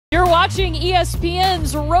watching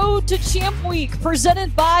ESPN's Road to Champ Week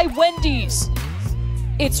presented by Wendy's.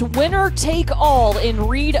 It's winner take all in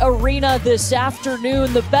Reed Arena this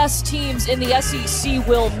afternoon. The best teams in the SEC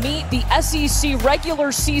will meet. The SEC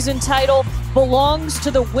regular season title belongs to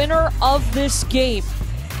the winner of this game.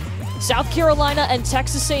 South Carolina and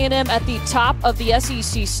Texas A&M at the top of the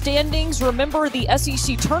SEC standings. Remember, the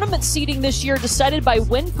SEC tournament seeding this year decided by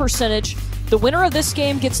win percentage. The winner of this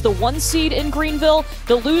game gets the 1 seed in Greenville.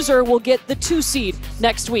 The loser will get the 2 seed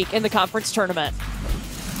next week in the conference tournament.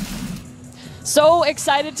 So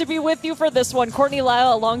excited to be with you for this one. Courtney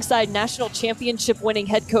Lyle alongside national championship winning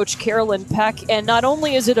head coach Carolyn Peck. And not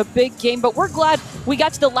only is it a big game, but we're glad we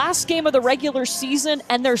got to the last game of the regular season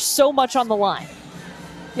and there's so much on the line.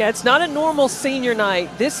 Yeah, it's not a normal senior night.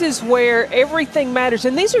 This is where everything matters.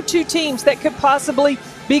 And these are two teams that could possibly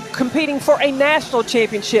be competing for a national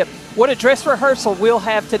championship. What a dress rehearsal we'll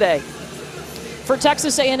have today. For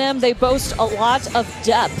Texas A&M, they boast a lot of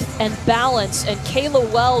depth and balance, and Kayla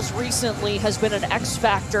Wells recently has been an X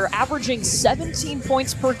factor, averaging 17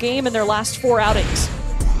 points per game in their last 4 outings.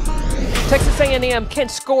 Texas A&M can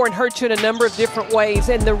score and hurt you in a number of different ways,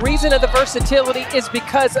 and the reason of the versatility is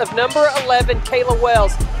because of number 11, Kayla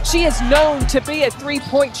Wells. She is known to be a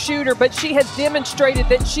three-point shooter, but she has demonstrated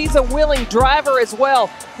that she's a willing driver as well.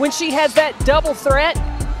 When she has that double threat,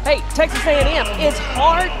 hey, Texas A&M is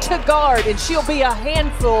hard to guard, and she'll be a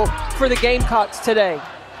handful for the Gamecocks today.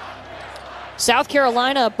 South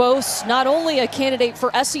Carolina boasts not only a candidate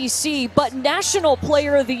for SEC, but National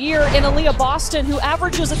Player of the Year in Aaliyah Boston, who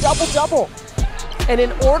averages a double-double. And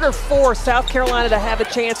in order for South Carolina to have a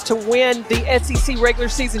chance to win the SEC regular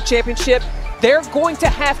season championship, they're going to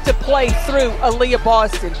have to play through Aaliyah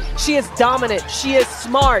Boston. She is dominant. She is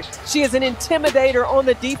smart. She is an intimidator on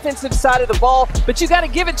the defensive side of the ball, but you got to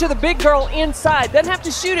give it to the big girl inside. Doesn't have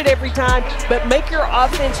to shoot it every time, but make your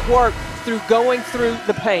offense work through going through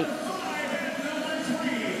the paint.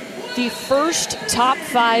 The first top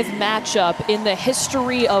 5 matchup in the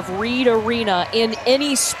history of Reed Arena in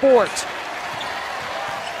any sport.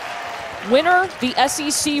 Winner, the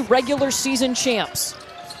SEC regular season champs.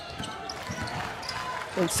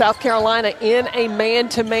 And South Carolina in a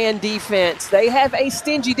man-to-man defense. They have a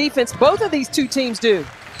stingy defense. Both of these two teams do.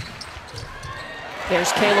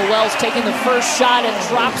 There's Kayla Wells taking the first shot and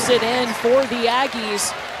drops it in for the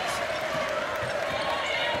Aggies.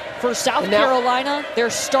 For South Carolina,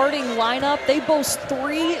 their starting lineup, they boast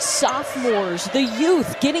 3 sophomores. The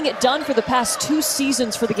youth getting it done for the past 2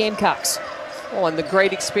 seasons for the Gamecocks. Oh, and the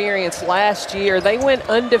great experience last year. They went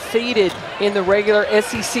undefeated in the regular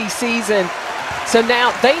SEC season. So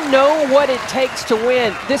now they know what it takes to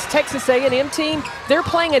win. This Texas A&M team, they're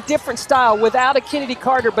playing a different style without a Kennedy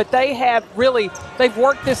Carter, but they've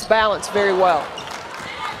worked this balance very well.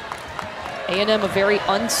 A&M, a very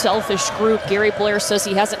unselfish group. Gary Blair says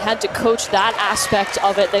he hasn't had to coach that aspect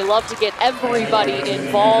of it. They love to get everybody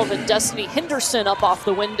involved, and Destiny Henderson up off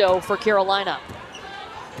the window for Carolina.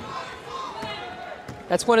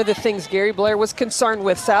 That's one of the things Gary Blair was concerned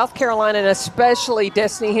with. South Carolina, and especially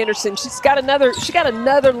Destiny Henderson. She got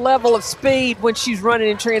another level of speed when she's running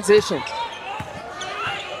in transition.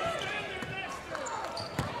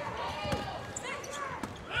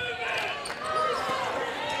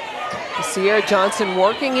 Sierra Johnson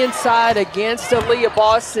working inside against Aaliyah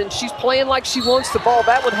Boston. She's playing like she wants the ball.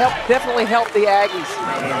 That would definitely help the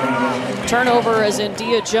Aggies. Turnover as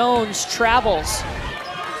India Jones travels.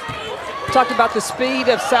 Talked about the speed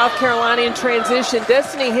of South Carolina in transition.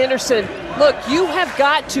 Destiny Henderson, look, you have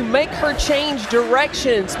got to make her change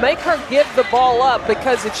directions. Make her give the ball up,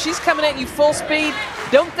 because if she's coming at you full speed,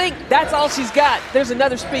 don't think that's all she's got. There's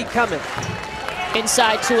another speed coming.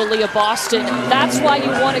 Inside to Aaliyah Boston. That's why you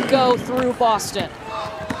want to go through Boston.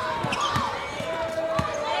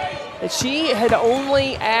 She had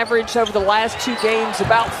only averaged over the last 2 games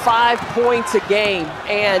about 5 points a game.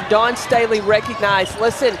 And Dawn Staley recognized,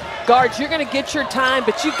 listen, guards, you're going to get your time,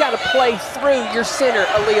 but you've got to play through your center,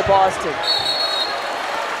 Aaliyah Boston.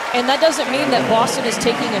 And that doesn't mean that Boston is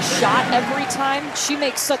taking a shot every time. She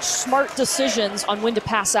makes such smart decisions on when to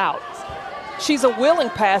pass out. She's a willing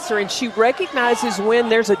passer, and she recognizes when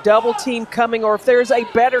there's a double team coming or if there's a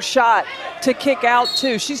better shot to kick out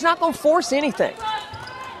to. She's not going to force anything.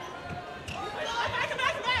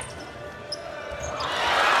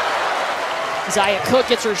 Zia Cook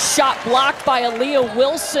gets her shot blocked by Aaliyah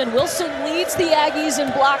Wilson. Wilson leads the Aggies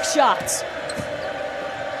in block shots.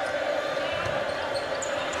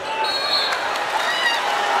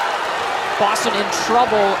 Boston in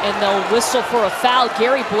trouble, and they'll whistle for a foul.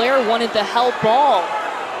 Gary Blair wanted the held ball.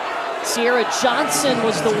 Sierra Johnson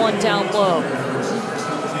was the one down low.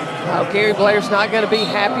 Oh, Gary Blair's not going to be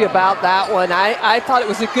happy about that one. I thought it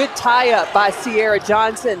was a good tie-up by Sierra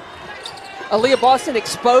Johnson. Aaliyah Boston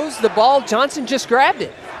exposed the ball. Johnson just grabbed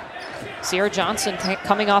it. Sierra Johnson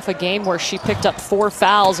coming off a game where she picked up 4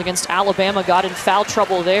 fouls against Alabama, got in foul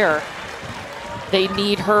trouble there. They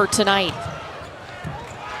need her tonight.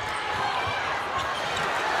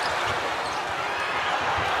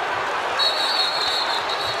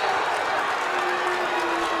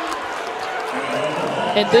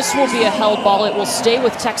 And this will be a held ball. It will stay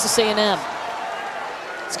with Texas A&M.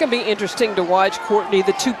 It's going to be interesting to watch, Courtney,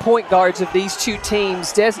 the 2 point guards of these two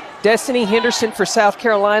teams. Destiny Henderson for South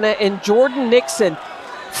Carolina and Jordan Nixon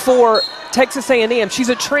for Texas A&M. She's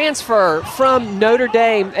a transfer from Notre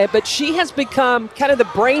Dame, but she has become kind of the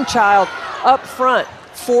brainchild up front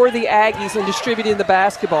for the Aggies in distributing the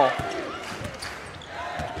basketball.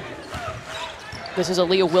 This is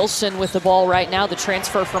Aaliyah Wilson with the ball right now, the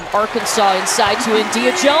transfer from Arkansas inside to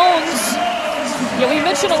India Jones. Yeah, we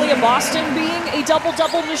mentioned Aaliyah Boston being a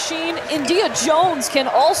double-double machine. India Jones can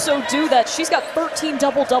also do that. She's got 13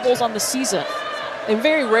 double-doubles on the season. And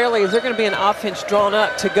very rarely is there going to be an offense drawn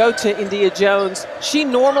up to go to India Jones. She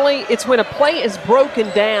normally, it's when a play is broken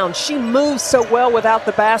down. She moves so well without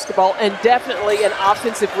the basketball, and definitely an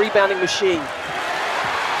offensive rebounding machine.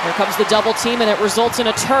 Here comes the double team, and it results in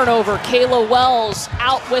a turnover. Kayla Wells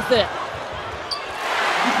out with it.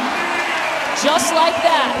 Just like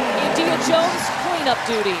that, India Jones cleanup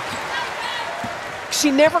duty. She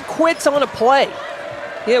never quits on a play.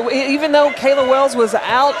 Yeah, even though Kayla Wells was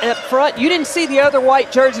out up front, you didn't see the other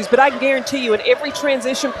white jerseys, but I can guarantee you in every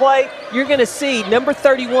transition play, you're going to see number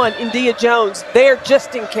 31, India Jones, there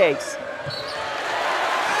just in case.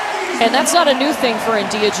 And that's not a new thing for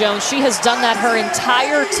India Jones. She has done that her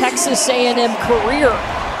entire Texas A&M career.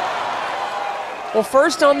 Well,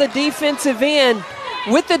 first on the defensive end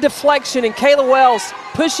with the deflection and Kayla Wells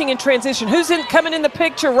pushing in transition. Who's coming in the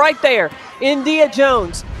picture right there? India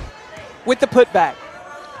Jones with the putback.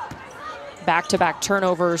 Back-to-back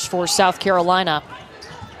turnovers for South Carolina.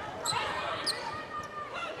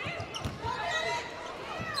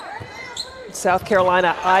 South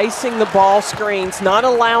Carolina icing the ball screens, not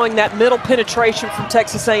allowing that middle penetration from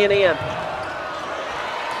Texas A&M.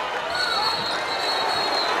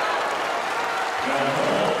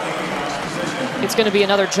 It's going to be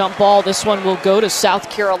another jump ball. This one will go to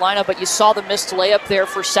South Carolina, but you saw the missed layup there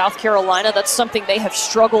for South Carolina. That's something they have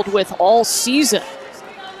struggled with all season.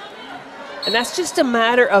 And that's just a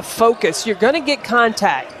matter of focus. You're going to get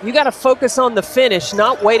contact. You got to focus on the finish,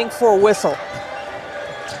 not waiting for a whistle.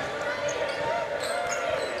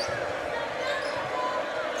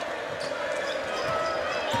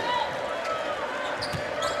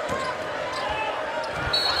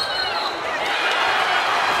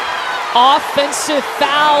 Offensive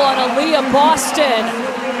foul on Aaliyah Boston.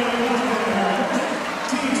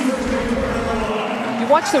 You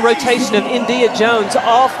watch the rotation of India Jones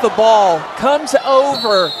off the ball, comes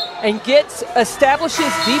over and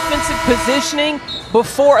establishes defensive positioning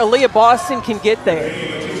before Aaliyah Boston can get there.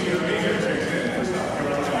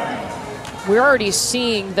 We're already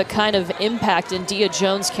seeing the kind of impact India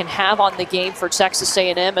Jones can have on the game for Texas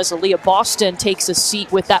A&M as Aaliyah Boston takes a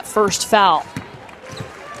seat with that first foul.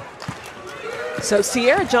 So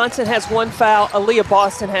Sierra Johnson has 1 foul, Aaliyah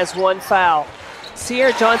Boston has 1 foul.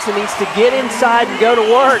 Sierra Johnson needs to get inside and go to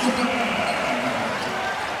work.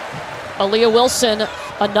 Aaliyah Wilson,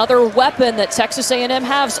 another weapon that Texas A&M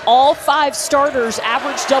has. All 5 starters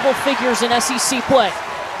average double figures in SEC play.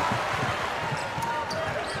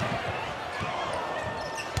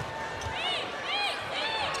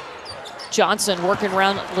 Johnson working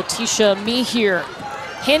around Letitia Mihir.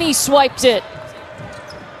 Henny swiped it.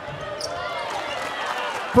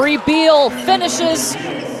 Bree Beal finishes. And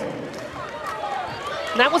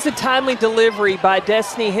that was a timely delivery by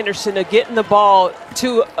Destiny Henderson of getting the ball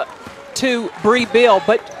to Bree Beal.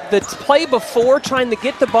 But the play before, trying to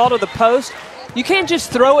get the ball to the post, you can't just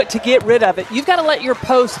throw it to get rid of it. You've got to let your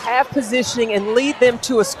post have positioning and lead them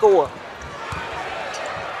to a score.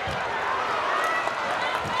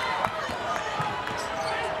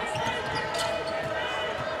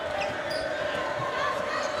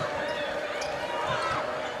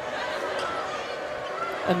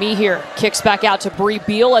 Mihir kicks back out to Bree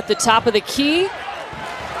Beal at the top of the key.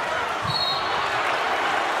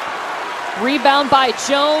 Rebound by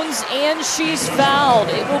Jones, and she's fouled.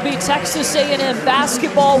 It will be Texas A&M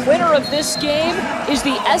basketball. Winner of this game is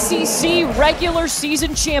the SEC regular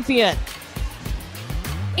season champion.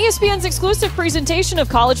 ESPN's exclusive presentation of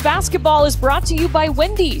college basketball is brought to you by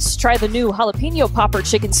Wendy's. Try the new jalapeno popper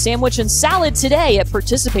chicken sandwich and salad today at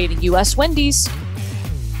participating U.S. Wendy's.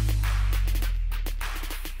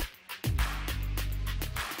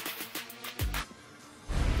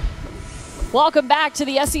 Welcome back to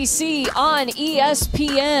the SEC on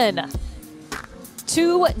ESPN.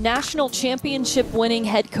 Two national championship winning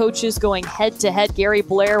head coaches going head to head. Gary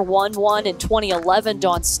Blair won one in 2011.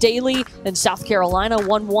 Dawn Staley in South Carolina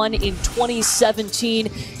won one in 2017.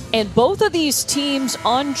 And both of these teams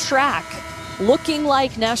on track, looking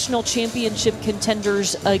like national championship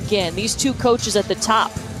contenders again. These two coaches at the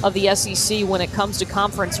top of the SEC when it comes to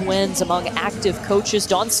conference wins among active coaches.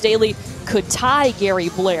 Dawn Staley could tie Gary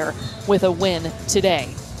Blair with a win today.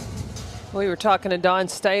 We were talking to Dawn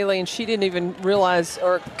Staley, and she didn't even realize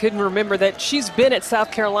or couldn't remember that she's been at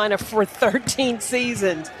South Carolina for 13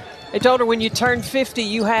 seasons. I told her when you turn 50,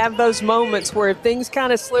 you have those moments where things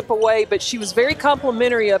kind of slip away, but she was very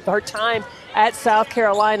complimentary of her time at South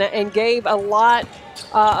Carolina and gave a lot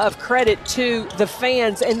of credit to the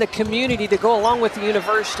fans and the community to go along with the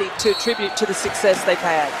university to attribute to the success they've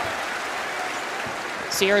had.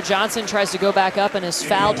 Sierra Johnson tries to go back up and is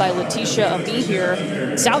fouled by Letitia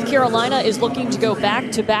Amihere. South Carolina is looking to go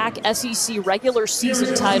back-to-back SEC regular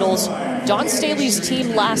season titles. Dawn Staley's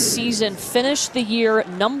team last season finished the year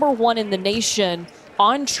 #1 in the nation,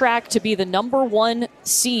 on track to be the #1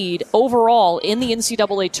 seed overall in the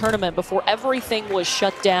NCAA tournament before everything was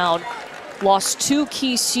shut down. Lost two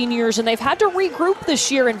key seniors, and they've had to regroup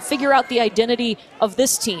this year and figure out the identity of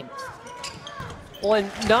this team. Well,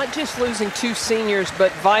 and not just losing two seniors,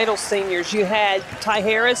 but vital seniors. You had Ty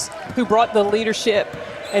Harris, who brought the leadership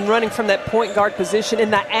and running from that point guard position,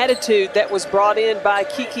 and the attitude that was brought in by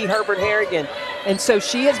Kiki Herbert-Harrigan. And so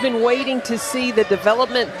she has been waiting to see the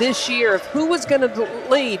development this year of who was going to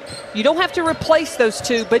lead. You don't have to replace those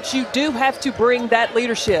two, but you do have to bring that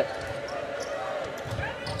leadership.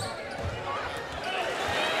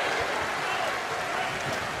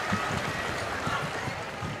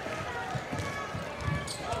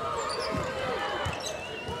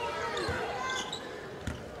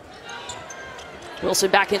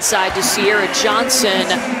 Wilson back inside to Sierra Johnson.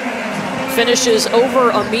 Finishes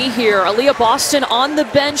over Amihere. Aaliyah Boston on the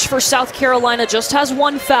bench for South Carolina, just has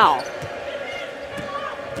one foul.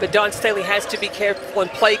 But Dawn Staley has to be careful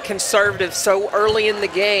and play conservative so early in the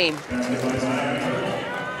game.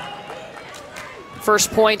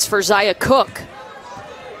 First points for Zia Cook.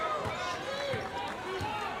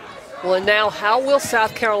 Well, and now how will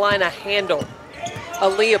South Carolina handle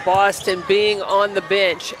Aaliyah Boston being on the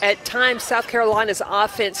bench? At times, South Carolina's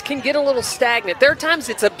offense can get a little stagnant. There are times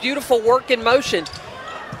it's a beautiful work in motion,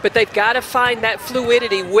 but they've got to find that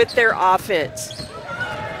fluidity with their offense.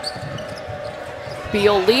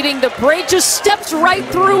 Beal leading the break, just steps right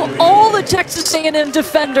through all the Texas A&M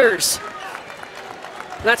defenders.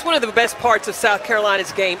 That's one of the best parts of South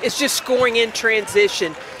Carolina's game. It's just scoring in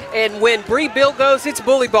transition. And when Bree Beal goes, it's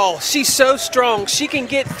bully ball. She's so strong. She can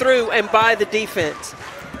get through and buy the defense.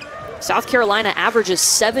 South Carolina averages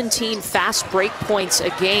 17 fast break points a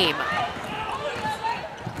game.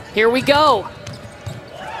 Here we go.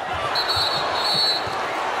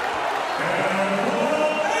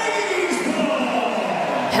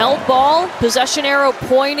 Held ball, possession arrow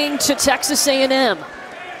pointing to Texas A&M.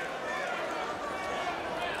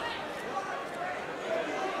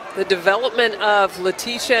 The development of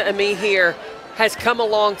Letitia Amihere has come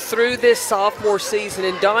along through this sophomore season,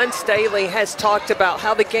 and Dawn Staley has talked about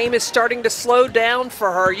how the game is starting to slow down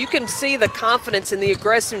for her. You can see the confidence and the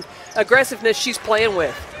aggressiveness she's playing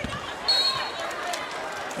with.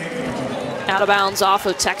 Out of bounds off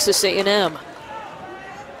of Texas A&M.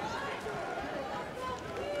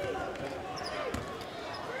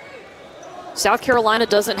 South Carolina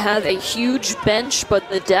doesn't have a huge bench, but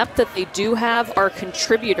the depth that they do have are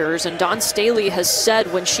contributors. And Dawn Staley has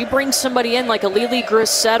said when she brings somebody in like a Lily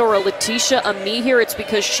Grissett or a Letitia Amihere, it's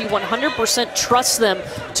because she 100% trusts them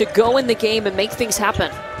to go in the game and make things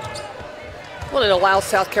happen. Well, it allows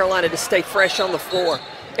South Carolina to stay fresh on the floor.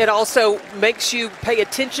 It also makes you pay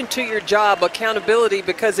attention to your job, accountability,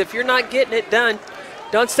 because if you're not getting it done,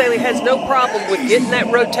 Dawn Staley has no problem with getting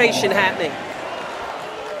that rotation happening.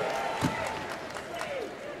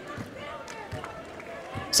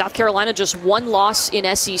 South Carolina just one loss in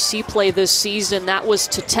SEC play this season. That was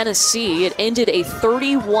to Tennessee. It ended a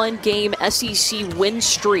 31-game SEC win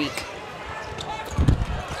streak.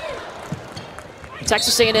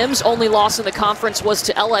 Texas A&M's only loss in the conference was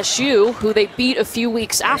to LSU, who they beat a few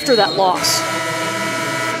weeks after that loss.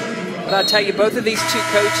 But I'll tell you, both of these two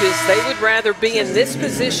coaches, they would rather be in this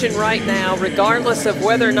position right now, regardless of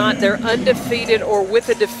whether or not they're undefeated or with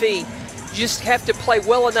a defeat. You just have to play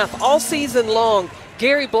well enough all season long.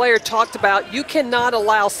 Gary Blair talked about you cannot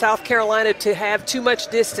allow South Carolina to have too much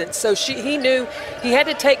distance. So he knew he had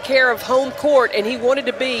to take care of home court, and he wanted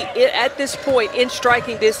to be at this point in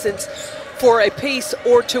striking distance for a piece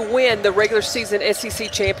or to win the regular season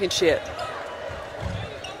SEC championship.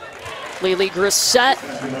 Lily Grissett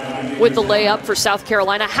with the layup for South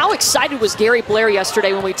Carolina. How excited was Gary Blair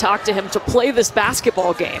yesterday when we talked to him to play this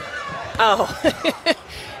basketball game? Oh,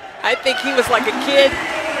 I think he was like a kid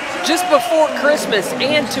just before Christmas,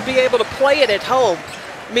 and to be able to play it at home.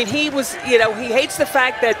 I mean, he was, you know, he hates the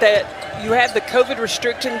fact that you have the COVID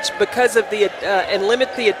restrictions because of the and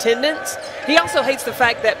limit the attendance. He also hates the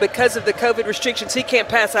fact that because of the COVID restrictions, he can't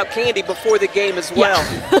pass out candy before the game as well.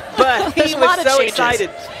 Yeah. But he was so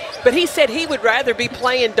excited. But he said he would rather be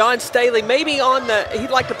playing Dawn Staley, maybe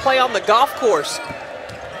he'd like to play on the golf course.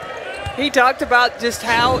 He talked about just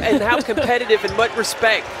how competitive and what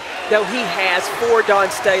respect that he has for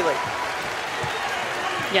Dawn Staley.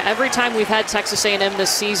 Yeah, every time we've had Texas A&M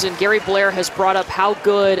this season, Gary Blair has brought up how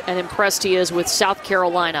good and impressed he is with South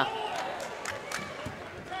Carolina.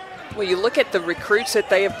 Well, you look at the recruits that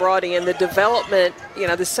they have brought in, the development, you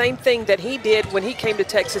know, the same thing that he did when he came to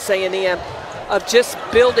Texas A&M, of just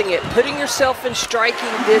building it, putting yourself in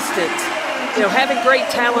striking distance, you know, having great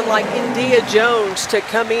talent like India Jones to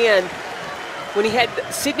come in when he had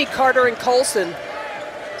Sydney Carter and Colson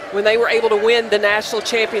when they were able to win the national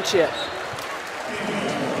championship.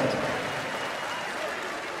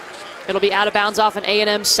 It'll be out of bounds off an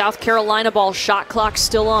A&M South Carolina ball. Shot clock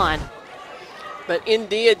still on. But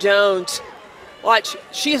India Jones, watch,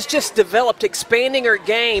 she has just developed, expanding her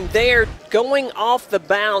game there, going off the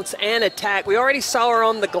bounce and attack. We already saw her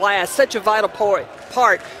on the glass, such a vital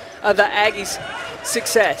part of the Aggies'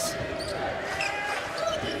 success.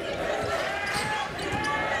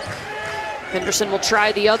 Henderson will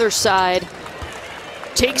try the other side.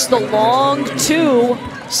 Takes the long two.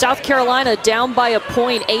 South Carolina down by a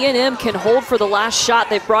point. A&M can hold for the last shot.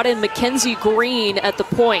 They've brought in Mackenzie Green at the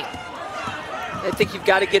point. I think you've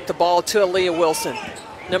got to get the ball to Aaliyah Wilson,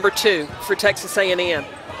 number 2 for Texas A&M.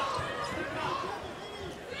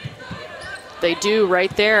 They do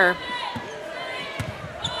right there.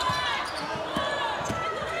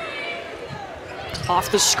 Off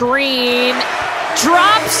the screen,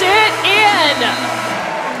 drops it in.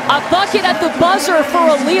 A bucket at the buzzer for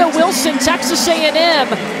Aaliyah Wilson. Texas A&M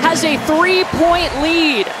has a 3-point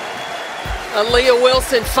lead. Aaliyah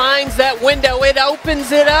Wilson finds that window. It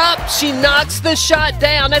opens it up. She knocks the shot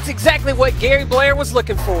down. That's exactly what Gary Blair was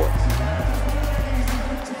looking for.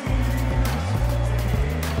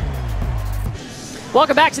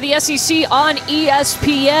 Welcome back to the SEC on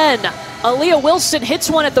ESPN. Aaliyah Wilson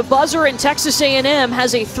hits one at the buzzer, and Texas A&M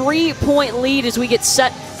has a 3-point lead as we get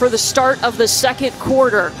set for the start of the second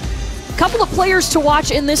quarter. A couple of players to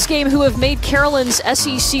watch in this game who have made Carolyn's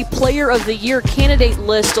SEC Player of the Year candidate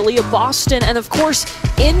list: Aaliyah Boston and, of course,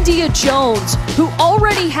 India Jones, who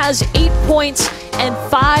already has 8 points and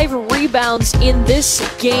 5 rebounds in this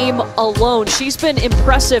game alone. She's been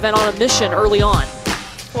impressive and on a mission early on.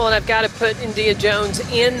 Well, and I've got to put India Jones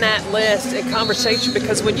in that list in conversation,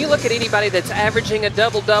 because when you look at anybody that's averaging a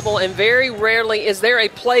double-double, and very rarely is there a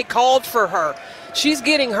play called for her, she's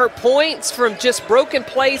getting her points from just broken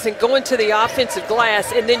plays and going to the offensive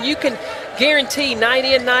glass, and then you can guarantee night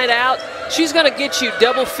in, night out, she's going to get you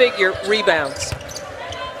double-figure rebounds.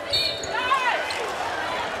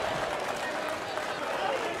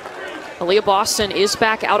 Aaliyah Boston is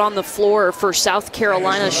back out on the floor for South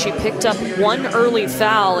Carolina. She picked up one early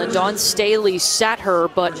foul, and Dawn Staley sat her,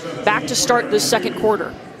 but back to start the second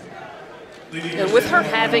quarter. And with her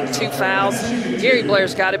having 2 fouls, Gary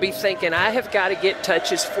Blair's got to be thinking, I have got to get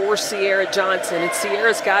touches for Sierra Johnson, and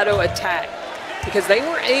Sierra's got to attack, because they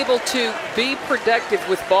were able to be productive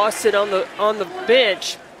with Boston on the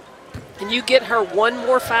bench, and you get her one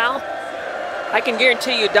more foul, I can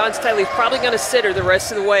guarantee you Dawn Staley's probably going to sit her the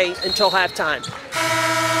rest of the way until halftime.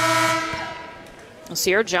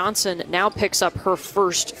 Sierra Johnson now picks up her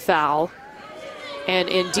first foul, and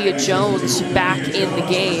India Jones back in the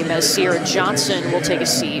game as Sierra Johnson will take a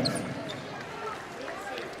seat.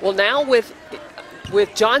 Well, now with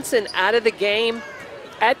Johnson out of the game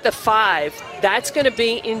at the 5, that's going to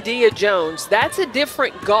be India Jones. That's a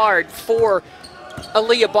different guard for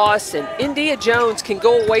Aaliyah Boston. India Jones can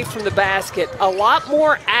go away from the basket a lot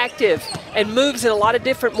more active and moves in a lot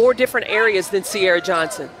of more different areas than Sierra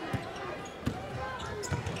Johnson.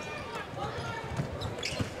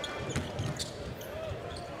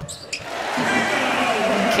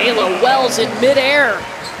 Kayla Wells in midair.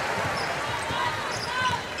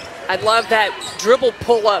 I love that dribble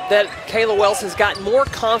pull-up that Kayla Wells has gotten more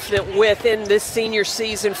confident with in this senior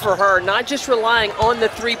season for her, not just relying on the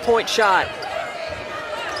three-point shot.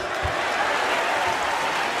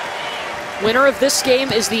 Winner of this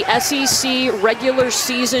game is the SEC regular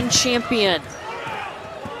season champion.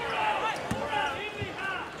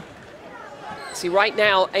 See, right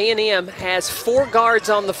now, A&M has 4 guards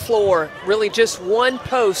on the floor, really just 1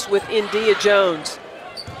 post with India Jones.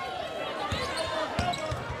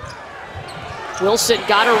 Wilson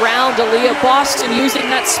got around Aaliyah Boston using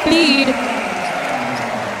that speed.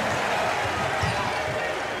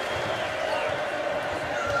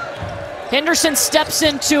 Henderson steps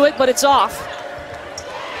into it, but it's off.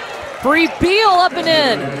 Bree Beal up and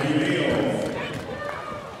in.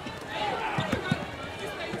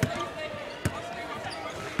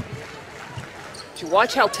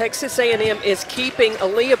 Watch how Texas A&M is keeping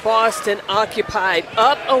Aaliyah Boston occupied,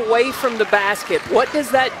 up away from the basket. What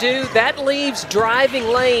does that do? That leaves driving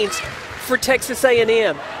lanes for Texas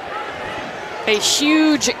A&M. A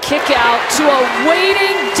huge kick out to a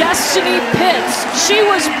waiting Destiny Pitts. She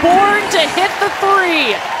was born to hit the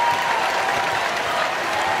 3.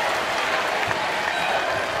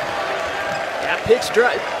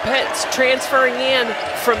 Pitts transferring in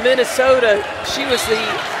from Minnesota. She was the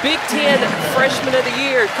Big Ten Freshman of the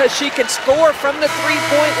Year because she can score from the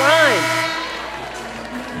 3-point line.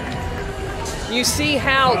 You see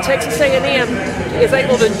how Texas A&M is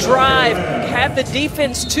able to drive, have the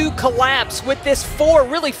defense to collapse with this 4,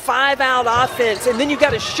 really 5-out offense, and then you've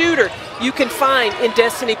got a shooter you can find in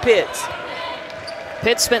Destiny Pitts.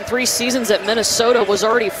 Pitts spent 3 seasons at Minnesota, was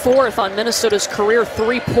already 4th on Minnesota's career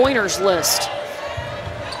 3-pointers list.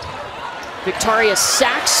 Victoria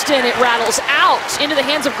Saxton, it rattles out into the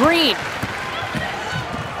hands of Green.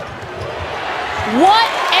 What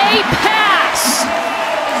a pass!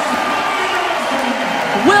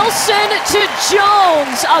 Wilson to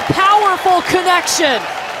Jones, a powerful connection.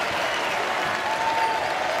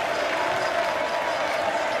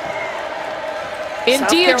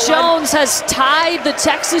 India Jones has tied the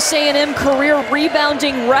Texas A&M career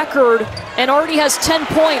rebounding record and already has 10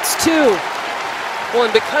 points too. Well,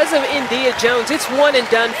 and because of India Jones, it's one and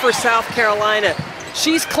done for South Carolina.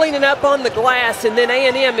 She's cleaning up on the glass, and then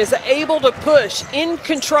A&M is able to push in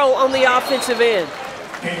control on the offensive end.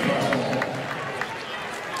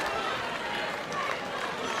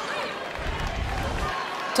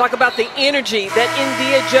 Talk about the energy that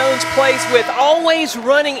India Jones plays with, always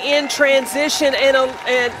running in transition, and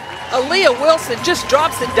Aaliyah Wilson just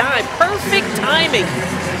drops a dime. Perfect timing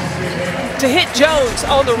to hit Jones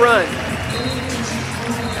on the run.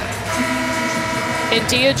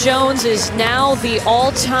 India Jones is now the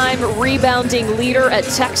all-time rebounding leader at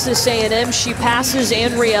Texas A&M. She passes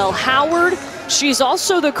Anrielle Howard. She's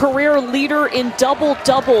also the career leader in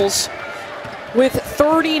double-doubles with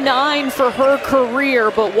 39 for her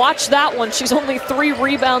career. But watch that one. She's only 3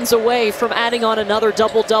 rebounds away from adding on another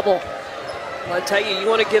double-double. Well, I tell you, you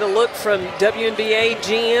want to get a look from WNBA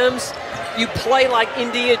GMs, you play like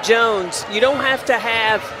India Jones. You don't have to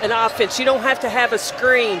have an offense. You don't have to have a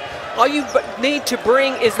screen. All you need to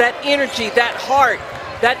bring is that energy, that heart,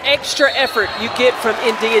 that extra effort you get from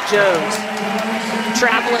India Jones.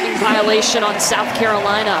 Traveling violation on South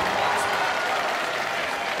Carolina.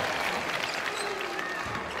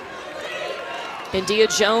 India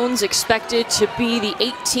Jones expected to be the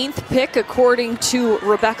 18th pick according to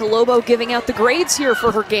Rebecca Lobo, giving out the grades here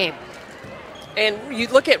for her game. And you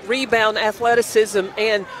look at rebound athleticism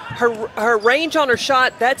and her range on her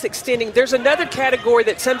shot, that's extending. There's another category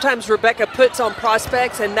that sometimes Rebecca puts on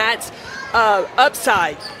prospects, and that's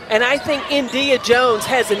upside. And I think India Jones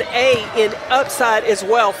has an A in upside as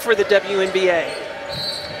well for the WNBA.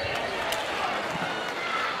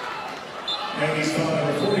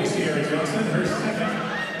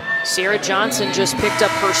 Sierra Johnson just picked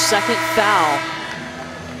up her 2nd foul.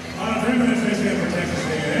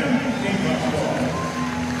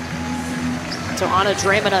 So Anna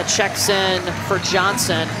Dramina checks in for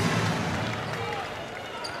Johnson.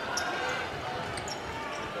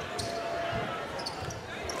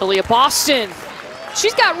 Aaliyah Boston,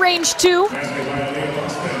 she's got range too.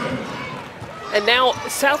 And now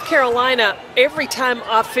South Carolina, every time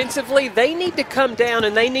offensively, they need to come down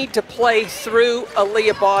and they need to play through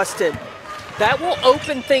Aaliyah Boston. That will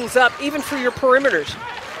open things up even for your perimeters.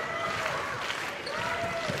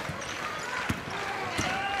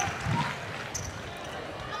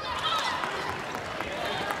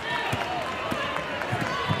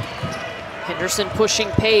 Henderson pushing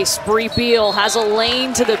pace. Bree Beal has a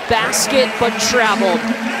lane to the basket, but traveled.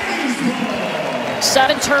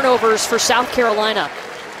 7 turnovers for South Carolina.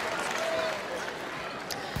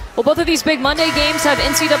 Well, both of these big Monday games have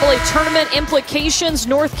NCAA tournament implications.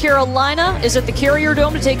 North Carolina is at the Carrier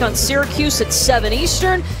Dome to take on Syracuse at 7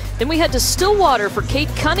 Eastern. Then we head to Stillwater for Kate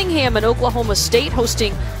Cunningham and Oklahoma State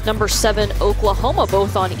hosting number 7 Oklahoma,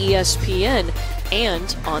 both on ESPN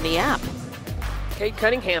and on the app. Kate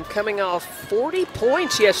Cunningham coming off 40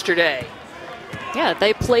 points yesterday. Yeah,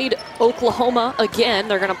 they played Oklahoma again.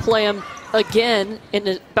 They're going to play them again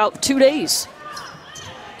in about 2 days.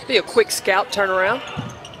 Be a quick scout turnaround.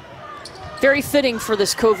 Very fitting for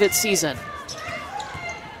this COVID season.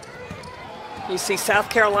 You see South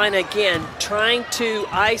Carolina again trying to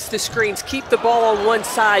ice the screens, keep the ball on one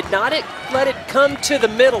side, not let it come to the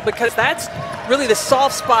middle, because that's really the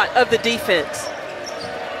soft spot of the defense.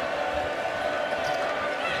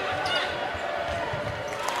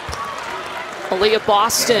 Aaliyah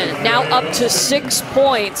Boston now up to 6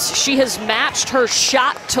 points. She has matched her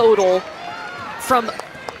shot total from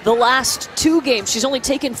the last 2 games. She's only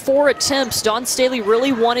taken 4 attempts. Dawn Staley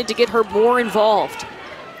really wanted to get her more involved.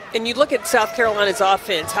 And you look at South Carolina's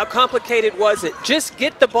offense, how complicated was it? Just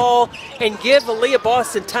get the ball and give Aaliyah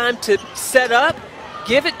Boston time to set up,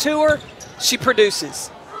 give it to her, she produces.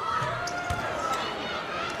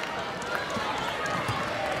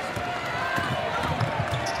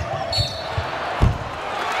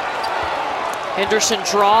 Henderson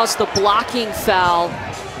draws the blocking foul,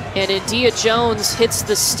 and India Jones hits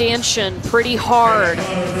the stanchion pretty hard.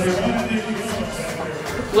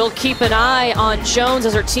 We'll keep an eye on Jones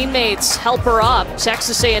as her teammates help her up.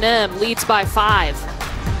 Texas A&M leads by 5.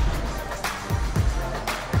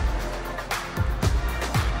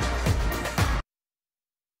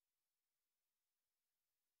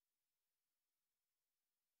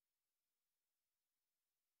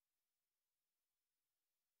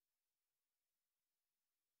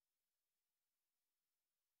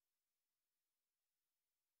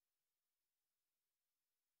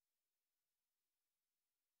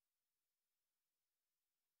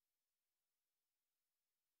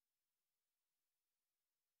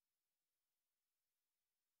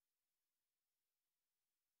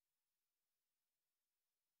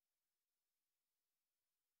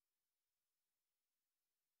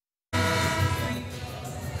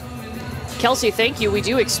 Kelsey, thank you. We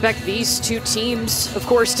do expect these 2 teams, of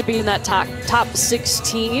course, to be in that top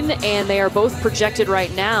 16, and they are both projected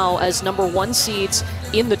right now as number 1 seeds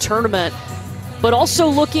in the tournament. But also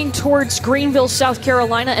looking towards Greenville, South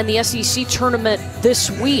Carolina, and the SEC tournament this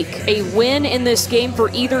week. A win in this game for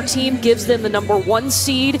either team gives them the number 1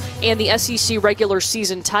 seed and the SEC regular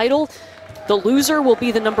season title. The loser will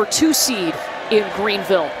be the number 2 seed in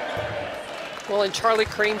Greenville. Well, and Charlie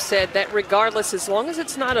Cream said that regardless, as long as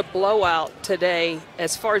it's not a blowout today,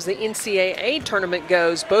 as far as the NCAA tournament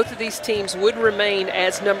goes, both of these teams would remain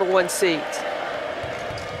as number 1 seeds.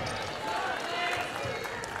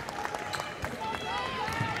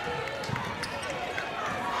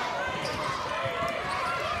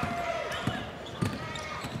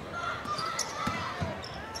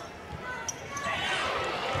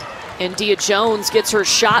 India Jones gets her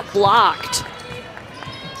shot blocked.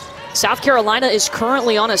 South Carolina is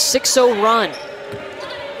currently on a 6-0 run.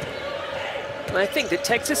 I think that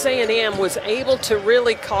Texas A&M was able to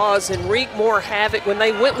really cause and wreak more havoc when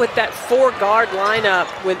they went with that 4-guard lineup,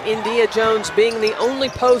 with India Jones being the only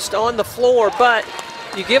post on the floor. But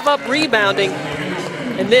you give up rebounding,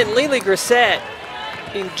 and then Lily Grissett,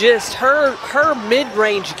 in just her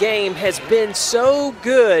mid-range game has been so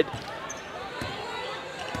good.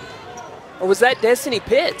 Or was that Destiny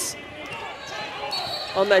Pitts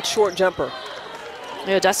on that short jumper?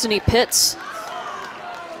 Yeah, Destiny Pitts.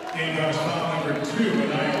 Game number 2,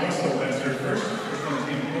 Anaya Russell, that's her first on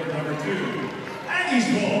team court number 2. Aggies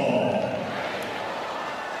ball.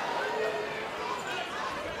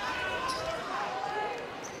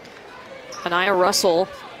 Anaya Russell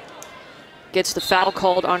gets the foul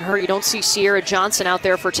called on her. You don't see Sierra Johnson out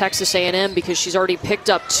there for Texas A&M because she's already picked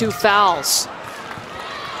up 2 fouls.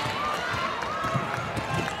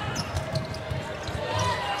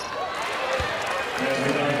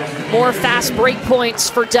 More fast break points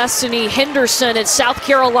for Destiny Henderson, and South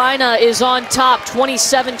Carolina is on top,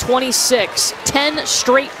 27-26. 10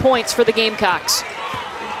 straight points for the Gamecocks.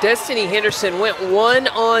 Destiny Henderson went 1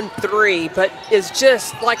 on 3, but is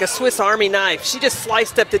just like a Swiss Army knife. She just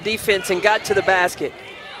sliced up the defense and got to the basket.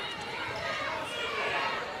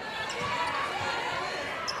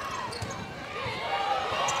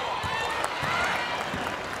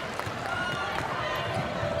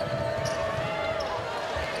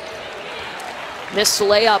 Missed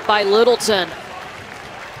layup by Littleton.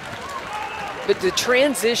 But the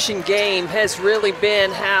transition game has really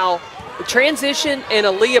been how the transition and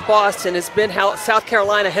Aaliyah Boston has been how South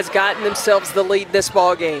Carolina has gotten themselves the lead this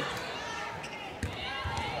ball game.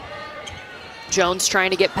 Jones trying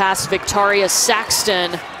to get past Victoria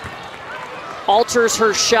Saxton. Alters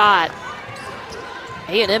her shot.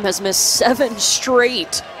 A&M has missed 7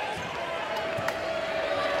 straight.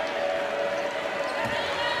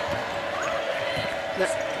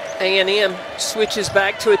 A&M switches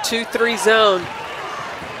back to a 2-3 zone.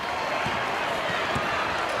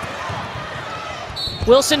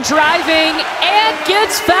 Wilson driving and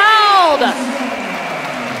gets fouled.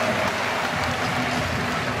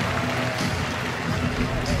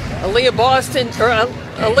 Aaliyah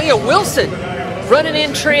Wilson running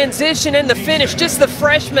in transition and the finish. Just the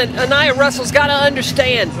freshman, Anaya Russell's got to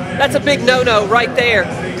understand that's a big no-no right there.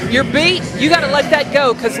 You're beat, you got to let that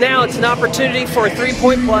go because now it's an opportunity for a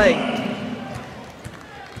three-point play.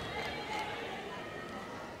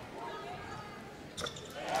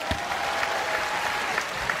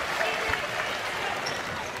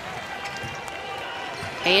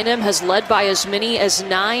 A&M has led by as many as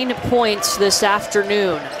 9 points this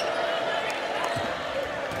afternoon.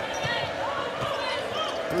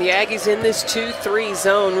 And the Aggies in this 2-3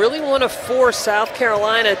 zone really want to force South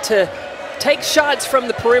Carolina to take shots from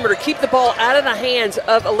the perimeter, keep the ball out of the hands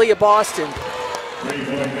of Aaliyah Boston.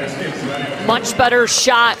 Much better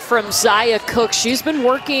shot from Zia Cook. She's been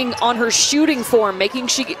working on her shooting form, making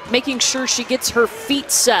sure she gets her feet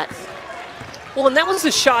set. Well, and that was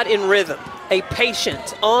a shot in rhythm, a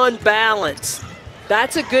patient, on balance.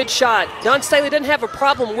 That's a good shot. Dawn Staley doesn't have a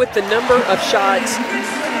problem with the number of shots.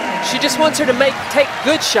 She just wants her to take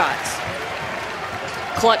good shots.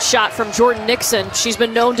 Clutch shot from Jordan Nixon. She's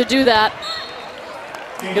been known to do that.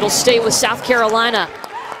 It'll stay with South Carolina.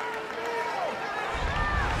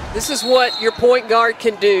 This is what your point guard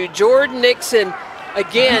can do. Jordan Nixon,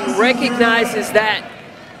 again, recognizes that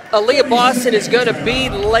Aaliyah Boston is going to be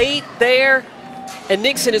late there, and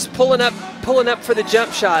Nixon is pulling up for the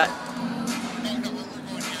jump shot.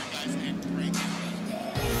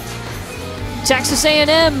 Texas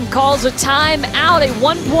A&M calls a timeout, a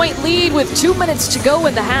 1-point lead with 2 minutes to go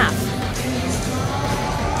in the half.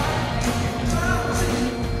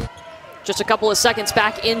 Just a couple of seconds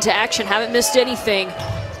back into action, haven't missed anything.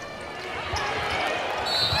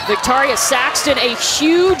 Victaria Saxton, a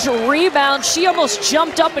huge rebound. She almost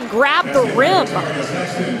jumped up and grabbed the rim.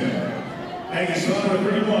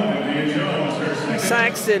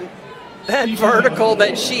 Saxton, that vertical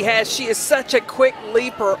that she has, she is such a quick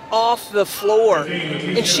leaper off the floor.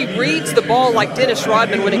 And she reads the ball like Dennis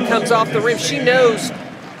Rodman when it comes off the rim. She knows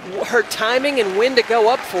her timing and when to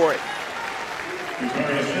go up for it.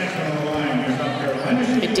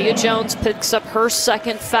 India Jones picks up her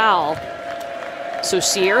second foul. So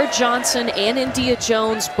Sierra Johnson and India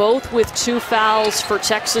Jones both with 2 fouls for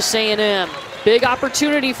Texas A&M. Big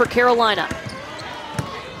opportunity for Carolina.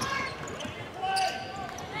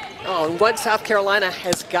 Oh, and what South Carolina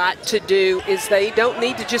has got to do is they don't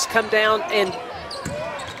need to just come down and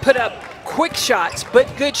put up quick shots, but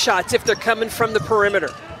good shots if they're coming from the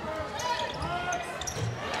perimeter.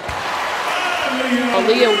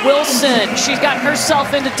 Aaliyah Wilson, she's gotten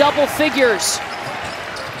herself into double figures.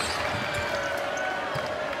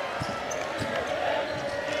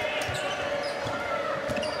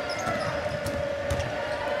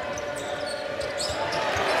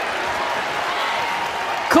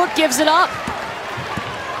 Cook gives it up.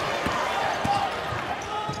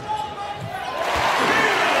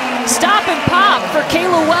 Stop and pop for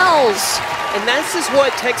Kayla Wells. And this is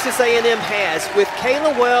what Texas A&M has. With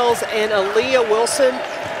Kayla Wells and Aaliyah Wilson,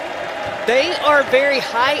 they are very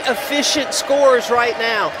high efficient scorers right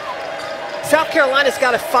now. South Carolina's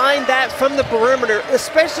got to find that from the perimeter,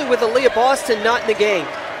 especially with Aaliyah Boston not in the game.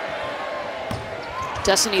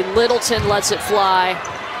 Destiny Littleton lets it fly.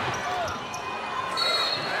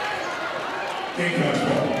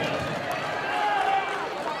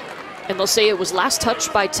 And they'll say it was last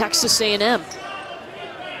touched by Texas A&M.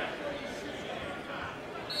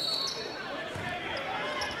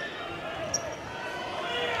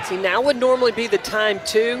 See, now would normally be the time,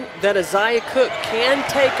 too, that Zia Cook can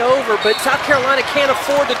take over, but South Carolina can't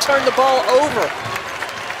afford to turn the ball over.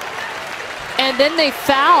 And then they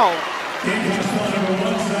foul.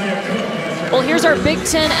 Well, here's our Big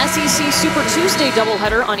Ten SEC Super Tuesday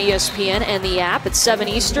doubleheader on ESPN and the app. It's 7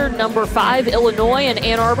 Eastern, number 5 Illinois and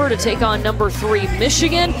Ann Arbor to take on number 3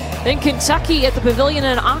 Michigan. Then Kentucky at the Pavilion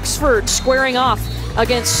in Oxford squaring off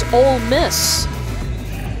against Ole Miss.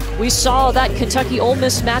 We saw that Kentucky-Ole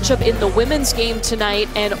Miss matchup in the women's game tonight,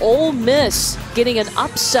 and Ole Miss getting an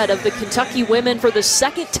upset of the Kentucky women for the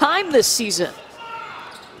second time this season.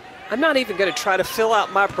 I'm not even going to try to fill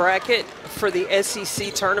out my bracket for the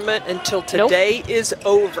SEC tournament until today is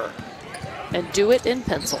over. And do it in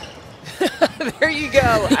pencil. There you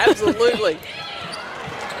go, absolutely.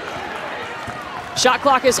 Shot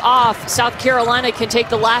clock is off. South Carolina can take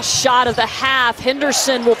the last shot of the half.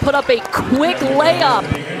 Henderson will put up a quick layup.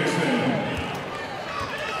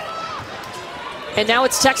 And now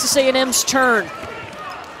it's Texas A&M's turn.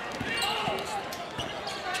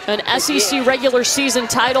 An SEC regular season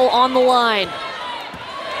title on the line.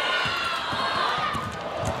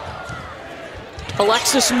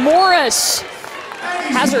 Alexis Morris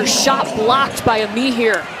has her shot blocked by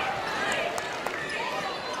Amihere.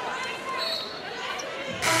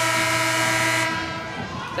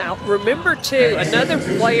 Now, remember, too, another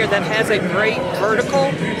player that has a great vertical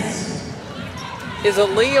is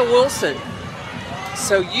Aaliyah Wilson.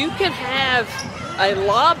 So you can have a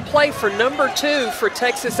lob play for number 2 for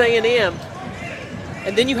Texas A&M,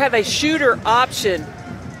 and then you have a shooter option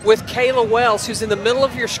with Kayla Wells, who's in the middle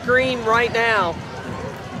of your screen right now.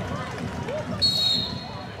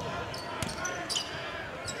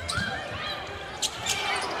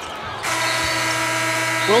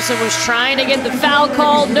 Wilson was trying to get the foul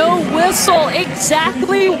call, no whistle,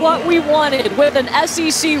 exactly what we wanted. With an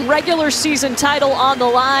SEC regular season title on the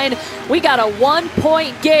line, we got a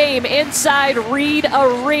 1-point game inside Reed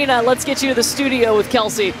Arena. Let's get you to the studio with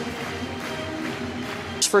Kelsey.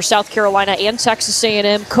 For South Carolina and Texas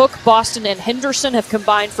A&M, Cook, Boston, and Henderson have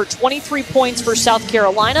combined for 23 points for South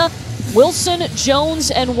Carolina. Wilson,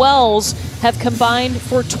 Jones, and Wells have combined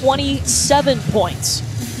for 27 points.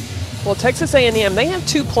 Well, Texas A&M, they have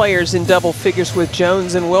 2 players in double figures with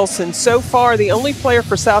Jones and Wilson. So far, the only player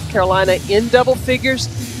for South Carolina in double figures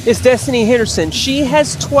is Destiny Henderson. She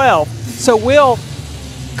has 12. So will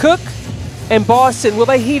Cook and Boston, will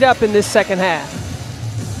they heat up in this second half?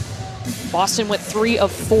 Boston went 3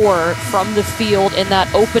 of 4 from the field in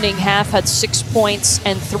that opening half, had 6 points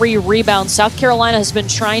and 3 rebounds. South Carolina has been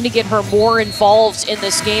trying to get her more involved in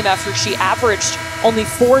this game after she averaged only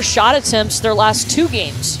 4 shot attempts their last 2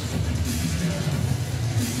 games.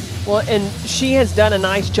 Well, and she has done a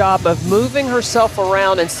nice job of moving herself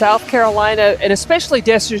around in South Carolina, and especially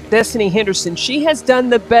Destiny Henderson. She has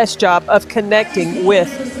done the best job of connecting with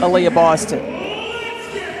Aaliyah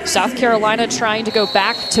Boston. South Carolina trying to go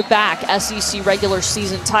back-to-back SEC regular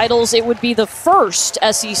season titles. It would be the first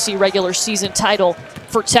SEC regular season title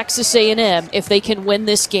for Texas A&M if they can win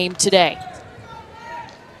this game today.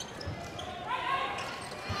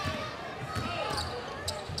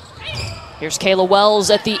 Here's Kayla Wells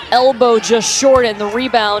at the elbow, just short, and the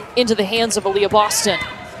rebound into the hands of Aaliyah Boston.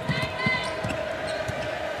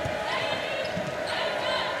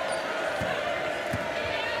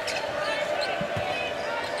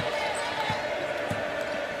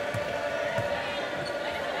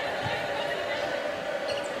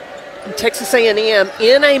 Texas A&M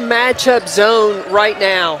in a matchup zone right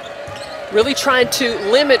now, really trying to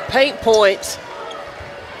limit paint points.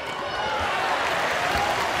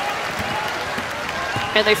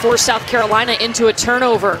 And they force South Carolina into a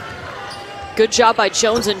turnover. Good job by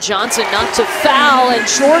Jones and Johnson not to foul, and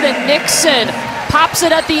Jordan Nixon pops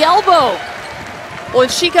it at the elbow. Well,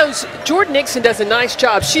 and she goes, Jordan Nixon does a nice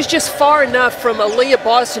job. She's just far enough from Aaliyah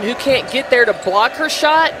Boston, who can't get there, to block her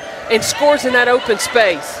shot, and scores in that open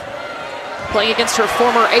space. Playing against her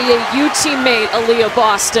former AAU teammate, Aaliyah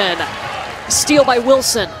Boston. Steal by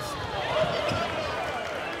Wilson.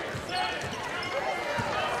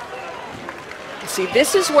 See,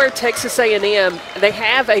 this is where Texas A&M, they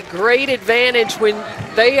have a great advantage when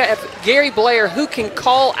they have Gary Blair, who can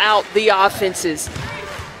call out the offenses.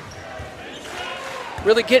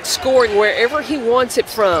 Really get scoring wherever he wants it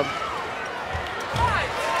from.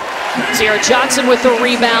 Sierra Johnson with the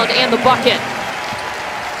rebound and the bucket.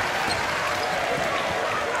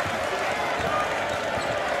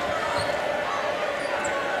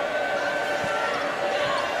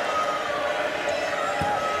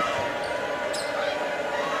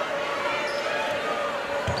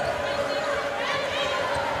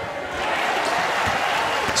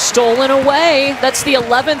 Stolen away. That's the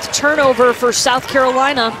 11th turnover for South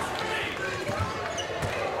Carolina.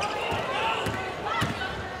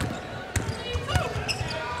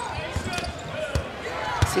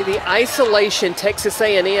 See, the isolation Texas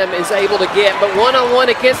A&M is able to get, but one-on-one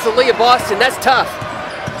against Aaliyah Boston, that's tough.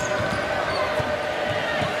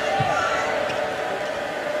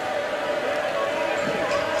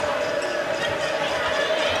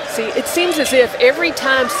 See, it seems as if every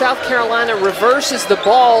time South Carolina reverses the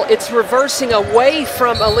ball, it's reversing away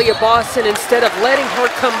from Aaliyah Boston instead of letting her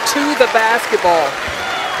come to the basketball.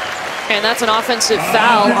 And that's an offensive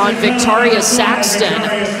foul on Victoria Saxton.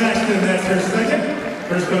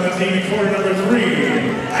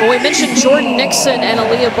 Well, we mentioned Jordan Nixon and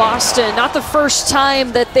Aaliyah Boston. Not the first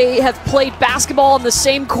time that they have played basketball on the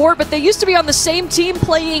same court, but they used to be on the same team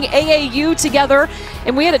playing AAU together.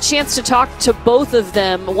 And we had a chance to talk to both of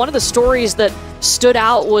them. One of the stories that stood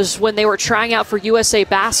out was when they were trying out for USA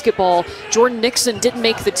Basketball. Jordan Nixon didn't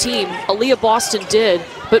make the team. Aaliyah Boston did.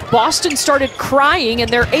 But Boston started crying, and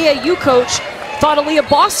their AAU coach thought Aaliyah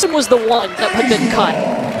Boston was the one that had been cut.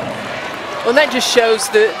 Well, that just shows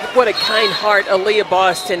what a kind heart Aaliyah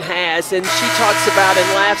Boston has, and she talks about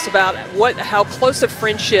and laughs about how close a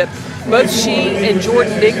friendship both she and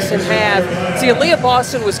Jordan Nixon have. See, Aaliyah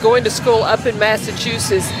Boston was going to school up in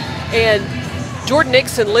Massachusetts, and Jordan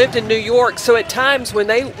Nixon lived in New York, so at times when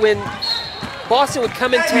Boston would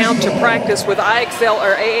come in town to practice with IXL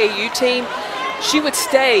or AAU team, she would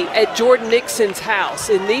stay at Jordan Nixon's house,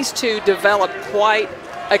 and these two developed quite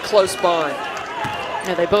a close bond.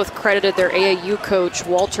 Yeah, they both credited their AAU coach,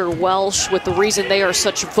 Walter Welsh, with the reason they are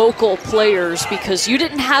such vocal players, because you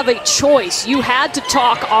didn't have a choice. You had to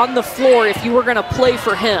talk on the floor if you were going to play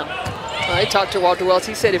for him. I talked to Walter Welsh.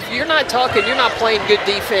 He said, if you're not talking, you're not playing good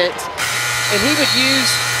defense. And he would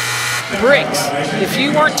use bricks. If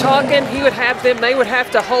you weren't talking, he would have them, they would have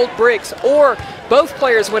to hold bricks. Or both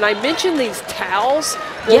players, when I mention these towels,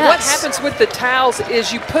 well, yes. What happens with the towels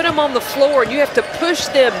is you put them on the floor and you have to push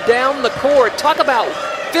them down the court. Talk about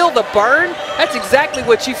feel the burn. That's exactly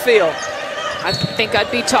what you feel. I think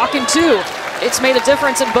I'd be talking too. It's made a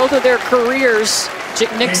difference in both of their careers.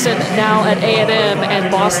 Nixon now at A&M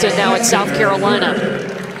and Boston now at South Carolina.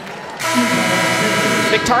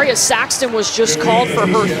 Victaria Saxton was just called for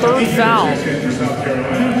her third foul.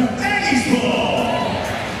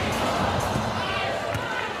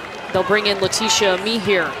 They'll bring in Letitia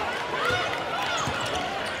Mihir.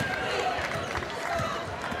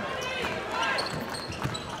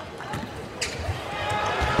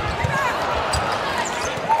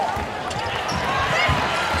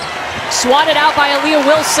 Swatted out by Aaliyah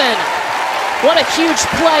Wilson. What a huge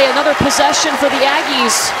play, another possession for the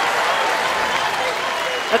Aggies.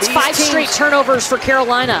 That's five straight turnovers for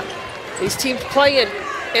Carolina. These teams playing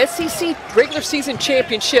SEC regular season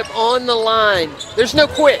championship on the line. There's no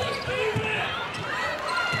quit.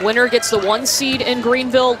 Winner gets the 1 seed in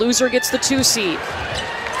Greenville, loser gets the 2 seed.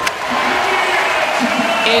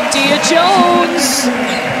 India Jones.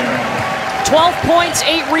 12 points,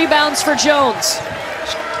 8 rebounds for Jones.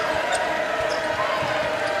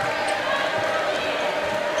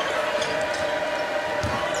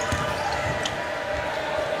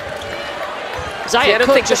 Zaya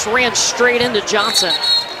Cook just ran straight into Johnson.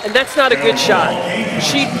 And that's not a good shot.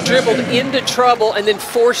 She dribbled into trouble and then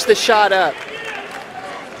forced the shot up.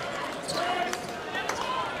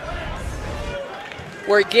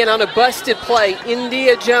 Where again on a busted play,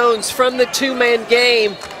 India Jones from the 2-man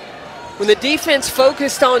game. When the defense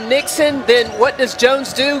focused on Nixon, then what does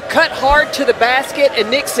Jones do? Cut hard to the basket,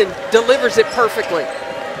 and Nixon delivers it perfectly.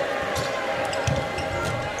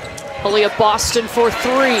 Aaliyah Boston for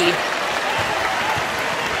 3.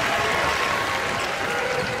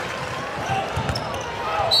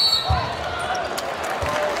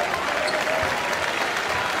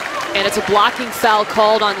 And it's a blocking foul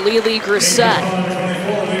called on Lily Grissett.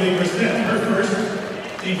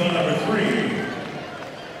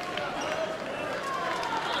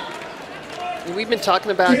 We've been talking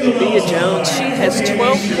about Aaliyah Jones. She has 12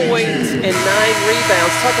 points and 9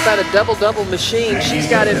 rebounds. Talk about a double-double machine. She's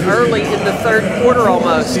got it early in the third quarter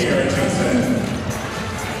almost.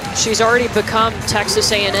 She's already become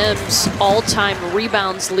Texas A&M's all-time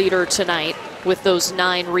rebounds leader tonight with those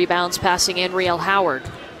 9 rebounds, passing Anriel Howard.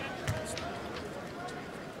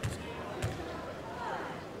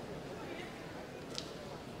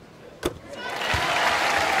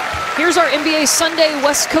 Here's our NBA Sunday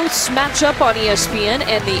West Coast matchup on ESPN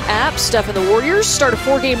and the app. Steph and the Warriors start a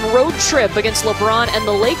 4-game road trip against LeBron and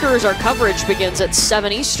the Lakers. Our coverage begins at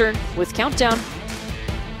 7 Eastern with Countdown.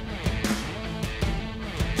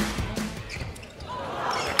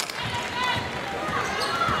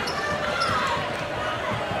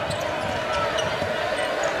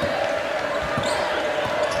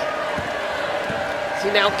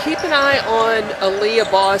 Now keep an eye on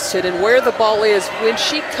Aaliyah Boston and where the ball is. When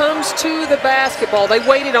she comes to the basketball, they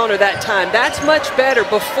waited on her that time. That's much better.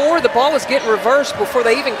 Before, the ball was getting reversed before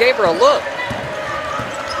they even gave her a look.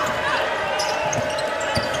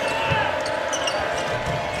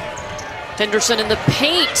 Henderson in the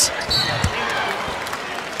paint.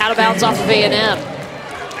 Out of bounds off of A&M.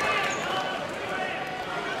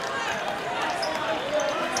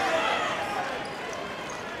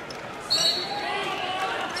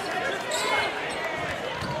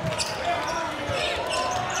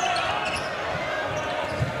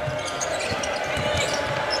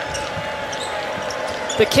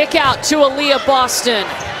 The kick out to Aaliyah Boston.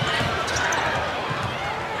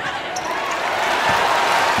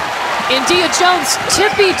 India Jones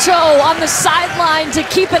tippy-toe on the sideline to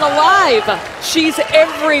keep it alive. She's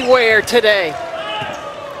everywhere today.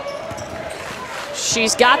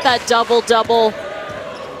 She's got that double-double.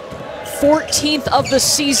 14th of the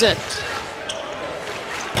season.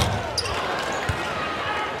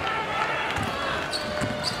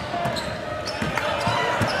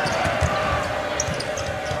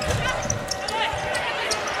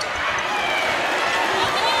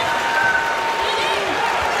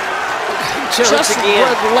 Just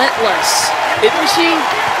relentless. Isn't she?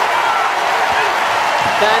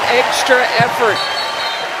 That extra effort.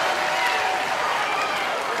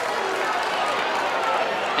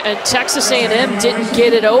 And Texas A&M didn't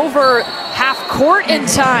get it over half court in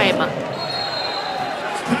time.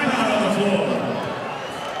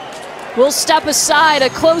 We'll step aside. A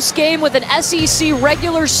close game with an SEC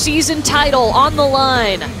regular season title on the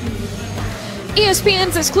line.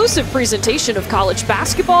 ESPN's exclusive presentation of college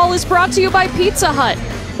basketball is brought to you by Pizza Hut.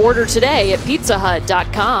 Order today at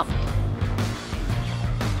pizzahut.com.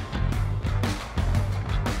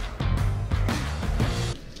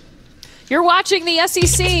 You're watching the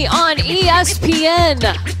SEC on ESPN.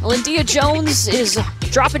 Lyndia Jones is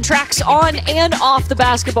dropping tracks on and off the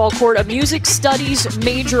basketball court. A music studies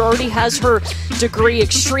major, already has her degree,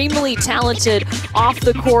 extremely talented off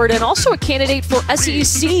the court, and also a candidate for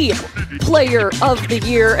SEC Player of the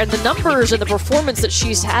Year. And the numbers and the performance that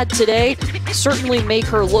she's had today certainly make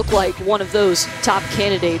her look like one of those top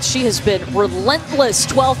candidates. She has been relentless,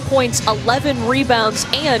 12 points, 11 rebounds,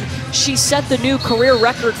 and she set the new career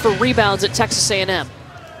record for rebounds at Texas A&M.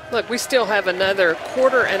 Look, we still have another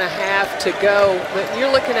quarter and a half to go, but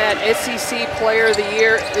you're looking at SEC Player of the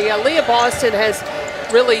Year. The Aaliyah Boston has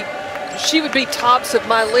really, she would be tops of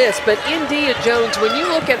my list, but Lyndia Jones, when you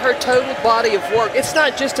look at her total body of work, it's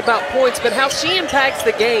not just about points, but how she impacts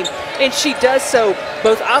the game, and she does so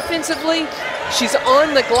both offensively, she's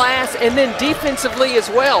on the glass, and then defensively as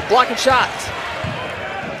well, blocking shots.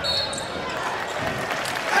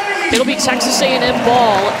 It'll be Texas A&M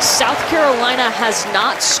ball. South Carolina has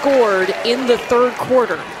not scored in the third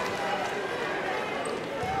quarter.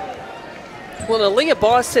 Well, Aaliyah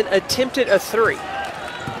Boston attempted a three,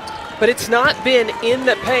 but it's not been in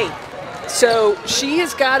the paint. So she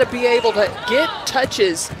has got to be able to get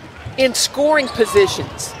touches in scoring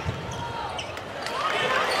positions.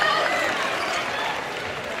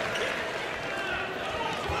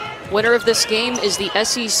 Winner of this game is the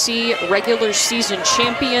SEC regular season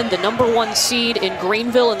champion, the #1 seed in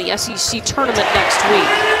Greenville in the SEC tournament next week.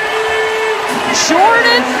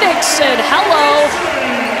 Jordan Nixon, hello.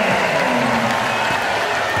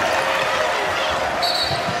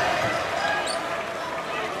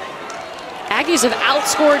 Aggies have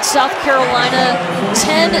outscored South Carolina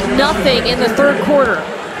 10-0 in the third quarter.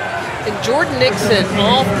 And Jordan Nixon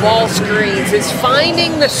off ball screens is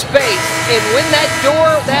finding the space, and when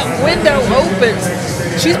that window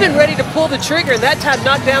opens, she's been ready to pull the trigger, and that time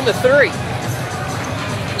knocked down the three.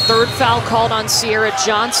 Third foul called on Sierra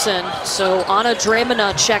Johnson, so Anna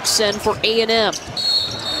Dramina checks in for A&M.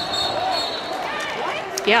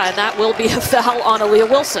 Yeah, and that will be a foul on Aaliyah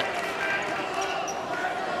Wilson.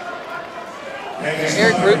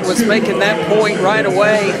 Eric Bruton was making that point right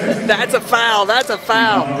away. That's a foul, that's a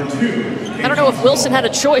foul. I don't know if Wilson had a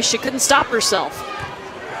choice. She couldn't stop herself.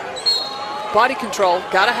 Body control,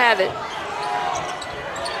 gotta have it.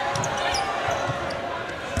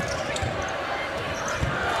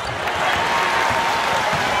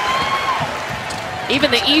 Even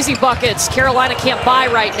the easy buckets, Carolina can't buy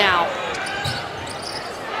right now.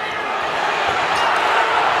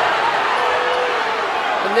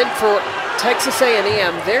 And then for Texas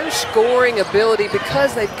A&M, their scoring ability,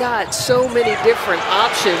 because they've got so many different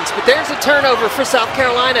options. But there's a turnover for South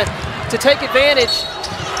Carolina to take advantage.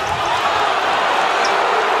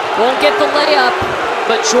 Won't get the layup,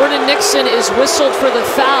 but Jordan Nixon is whistled for the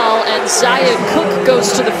foul, and Zaya Cook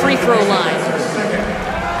goes to the free throw line.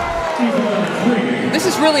 This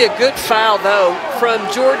is really a good foul, though, from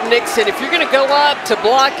Jordan Nixon. If you're going to go up to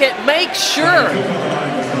block it, make sure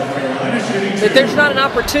that there's not an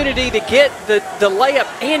opportunity to get the layup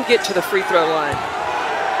and get to the free throw line.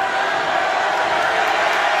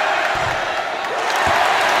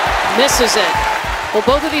 Misses it. Well,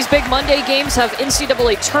 both of these big Monday games have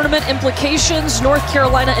NCAA tournament implications. North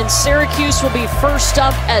Carolina and Syracuse will be first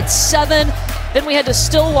up at 7. Then we head to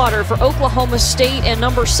Stillwater for Oklahoma State and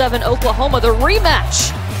 #7 Oklahoma. The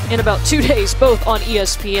rematch in about 2 days, both on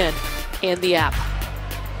ESPN and the app.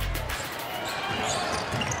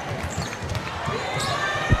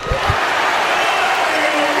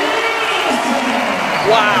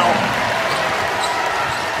 Wow.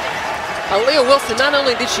 Aaliyah Wilson, not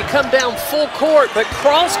only did she come down full court, but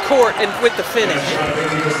cross court and with the finish.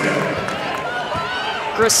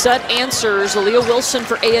 Grissett answers. Aaliyah Wilson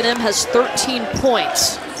for A&M has 13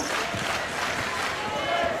 points.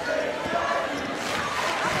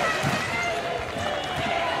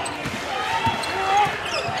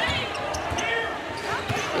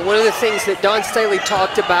 One of the things that Dawn Staley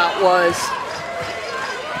talked about was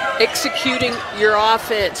executing your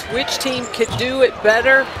offense. Which team could do it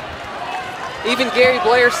better? Even Gary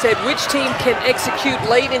Blair said, which team can execute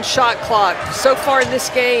late in shot clock? So far in this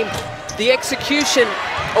game, the execution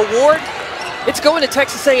award, it's going to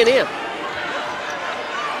Texas A&M.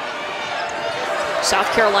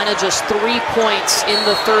 South Carolina just 3 points in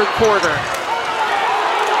the third quarter.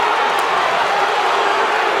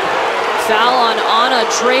 Foul on Anna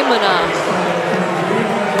Draymana.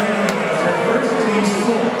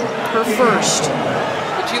 Her first.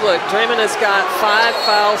 But you look, Draymana's got 5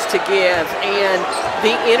 fouls to give, and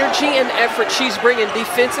the energy and effort she's bringing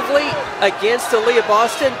defensively against Aaliyah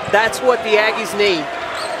Boston, that's what the Aggies need.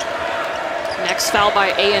 Next foul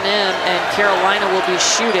by A&M, and Carolina will be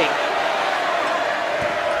shooting.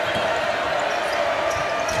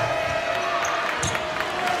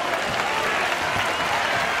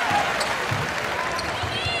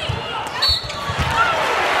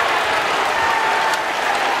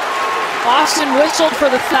 Boston whistled for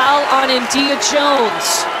the foul on India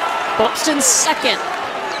Jones. Boston's second.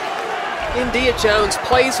 India Jones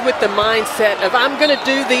plays with the mindset of, I'm going to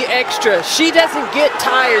do the extra. She doesn't get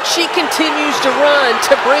tired. She continues to run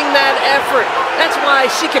to bring that effort. That's why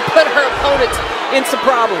she can put her opponents in some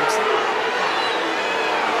problems.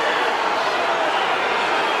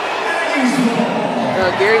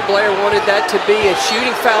 Gary Blair wanted that to be a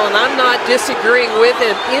shooting foul, and I'm not disagreeing with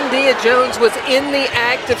him. India Jones was in the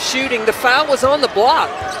act of shooting. The foul was on the block.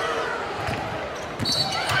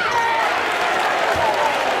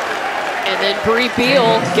 And then Bree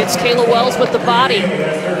Beal gets Kayla Wells with the body.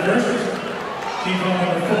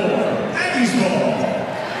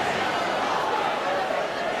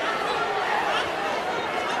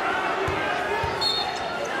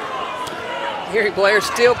 Gary Blair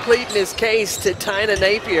still pleading his case to Tyna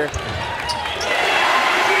Napier.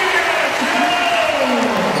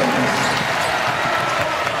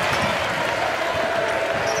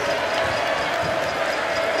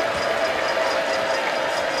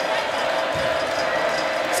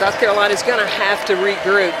 South Carolina's going to have to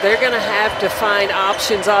regroup. They're going to have to find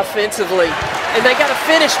options offensively. And they got to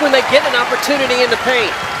finish when they get an opportunity in the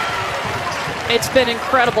paint. It's been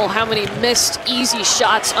incredible how many missed easy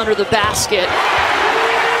shots under the basket.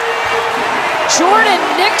 Jordan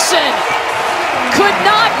Nixon could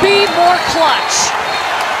not be more clutch.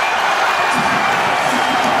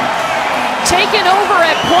 Taken over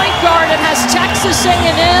at point guard and has Texas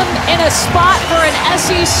A&M in a spot for an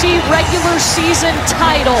SEC regular season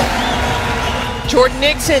title. Jordan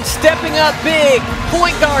Nixon stepping up big.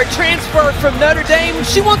 Point guard transferred from Notre Dame.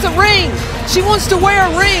 She wants a ring. She wants to wear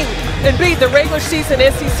a ring and be the regular season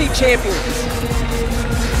SEC champions.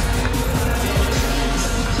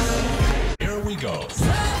 Here we go.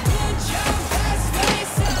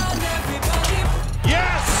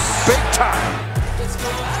 Yes! Big time!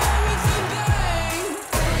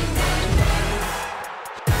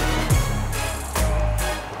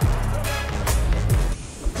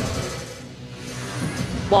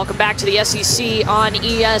 Welcome back to the SEC on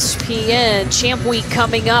ESPN. Champ Week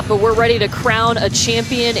coming up, but we're ready to crown a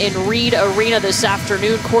champion in Reed Arena this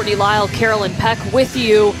afternoon. Courtney Lyle, Carolyn Peck with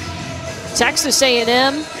you. Texas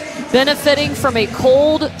A&M benefiting from a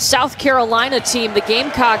cold South Carolina team. The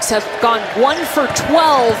Gamecocks have gone 1 for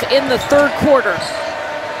 12 in the third quarter.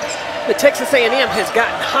 The Texas A&M has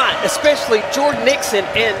gotten hot, especially Jordan Nixon,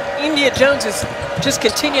 and India Jones is just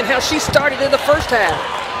continuing how she started in the first half.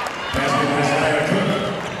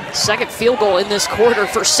 Second field goal in this quarter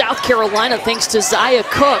for South Carolina thanks to Zia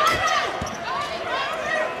Cook.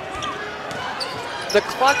 The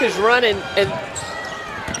clock is running and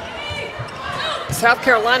South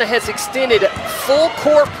Carolina has extended full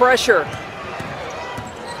court pressure.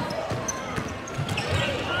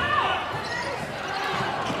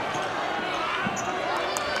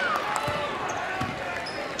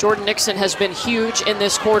 Jordan Nixon has been huge in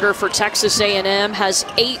this quarter for Texas A&M, has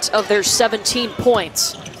 8 of their 17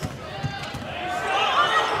 points.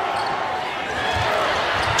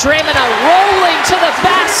 Draymana rolling to the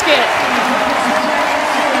basket.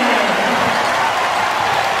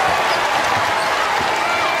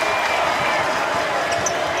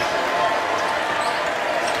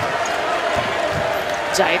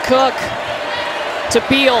 Zia Cook to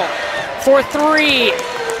Beal for 3.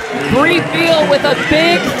 Bree Beal with a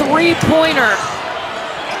big three-pointer.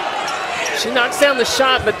 She knocks down the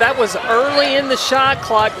shot, but that was early in the shot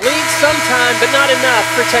clock. Leads sometime, but not enough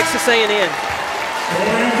for Texas A&M.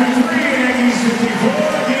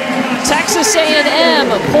 Texas A&M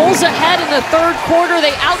pulls ahead in the third quarter.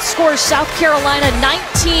 They outscore South Carolina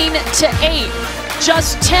 19-8.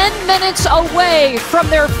 just 10 minutes away from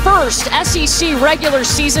their first SEC regular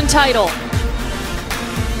season title.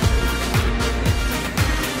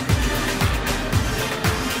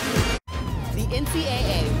 The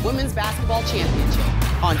NCAA Women's Basketball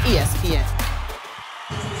Championship on ESPN.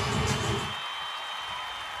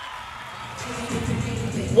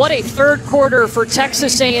 What a third quarter for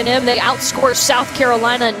Texas A&M. They outscore South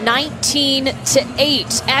Carolina 19-8.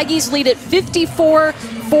 Aggies lead at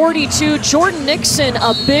 54-42. Jordan Nixon,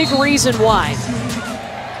 a big reason why.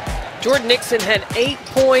 Jordan Nixon had 8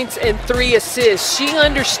 points and 3 assists. She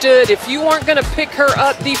understood if you weren't going to pick her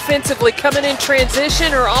up defensively coming in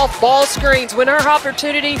transition or off ball screens, when her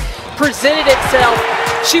opportunity presented itself,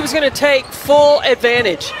 she was going to take full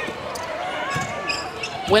advantage.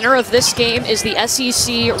 Winner of this game is the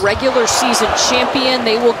SEC regular season champion.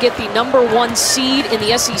 They will get the #1 seed in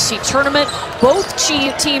the SEC tournament. Both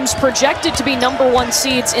teams projected to be #1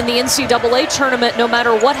 seeds in the NCAA tournament no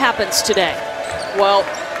matter what happens today. Well,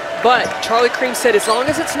 but Charlie Creme said as long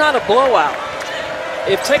as it's not a blowout,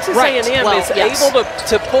 if Texas A&M is able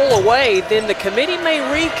to pull away, then the committee may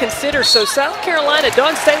reconsider. So South Carolina,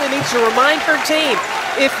 Dawn Staley needs to remind her team,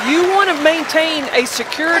 if you want to maintain a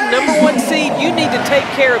secure #1 seed, you need to take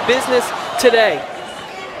care of business today.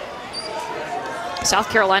 South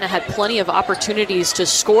Carolina had plenty of opportunities to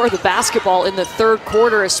score the basketball in the third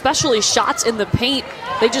quarter, especially shots in the paint.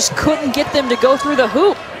 They just couldn't get them to go through the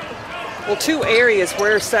hoop. Well, two areas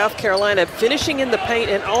where South Carolina finishing in the paint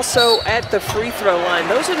and also at the free throw line.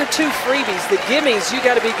 Those are the two freebies, the gimmies you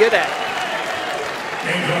got to be good at.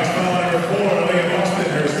 Game box foul number 4, Leah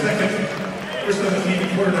Boston, her second. First on the team,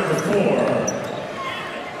 quarter number 4.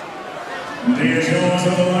 Nia Jones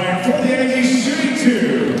on the line for the Aggies, shooting 2.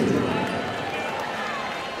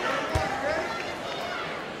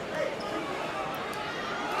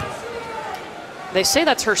 They say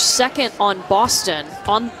that's her second on Boston,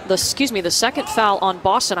 the second foul on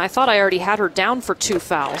Boston. I thought I already had her down for 2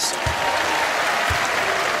 fouls.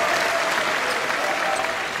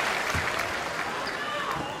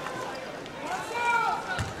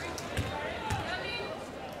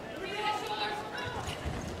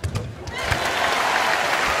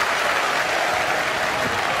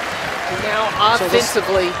 Now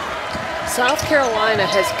offensively, South Carolina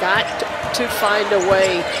has got to find a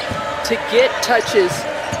way to get touches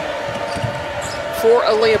for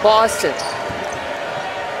Aaliyah Boston.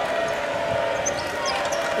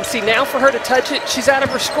 And see, now for her to touch it, she's out of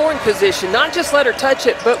her scoring position. Not just let her touch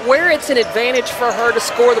it, but where it's an advantage for her to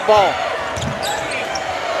score the ball.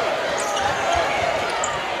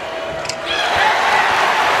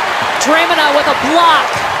 Dramina with a block.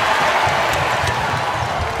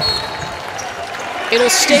 It'll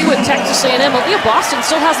stay with Texas A&M. Aaliyah Boston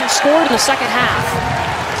still hasn't scored in the second half.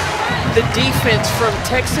 The defense from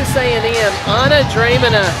Texas A&M, Anna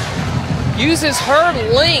Dramina, uses her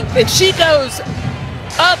length, and she goes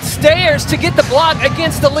upstairs to get the block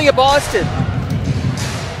against Aaliyah Boston.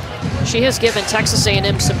 She has given Texas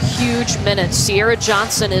A&M some huge minutes. Sierra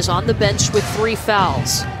Johnson is on the bench with 3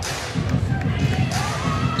 fouls.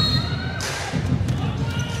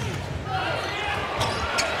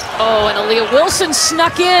 Oh, and Aaliyah Wilson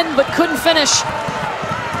snuck in but couldn't finish.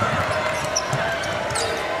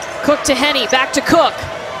 Cook to Henny, back to Cook.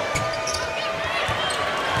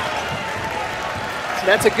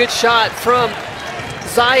 That's a good shot from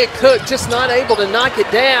Zia Cook, just not able to knock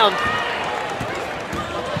it down.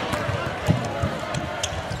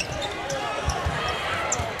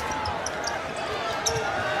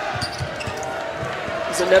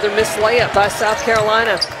 There's another missed layup by South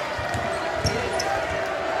Carolina.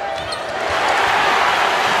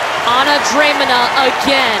 Anna Dramina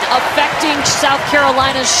again, affecting South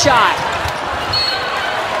Carolina's shot.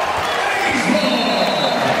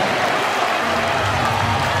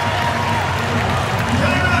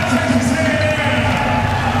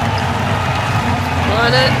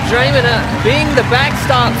 Anna Dramina being the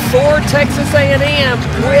backstop for Texas A&M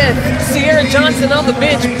with Sierra Johnson on the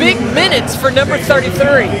bench. Big minutes for number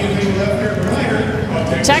 33.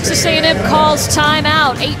 Texas A&M calls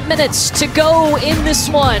timeout. 8 minutes to go in this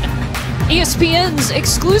one. ESPN's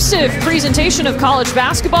exclusive presentation of college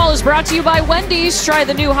basketball is brought to you by Wendy's. Try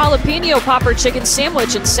the new jalapeno popper chicken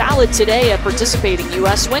sandwich and salad today at participating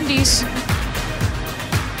U.S. Wendy's.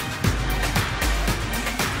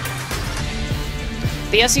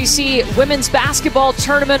 The SEC Women's Basketball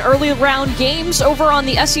Tournament early round games over on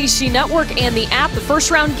the SEC Network and the app. The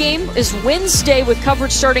first round game is Wednesday with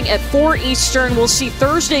coverage starting at 4 Eastern. We'll see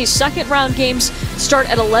Thursday's second round games start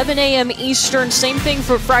at 11 a.m. Eastern. Same thing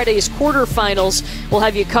for Friday's quarterfinals. We'll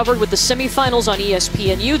have you covered with the semifinals on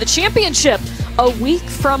ESPNU. The championship a week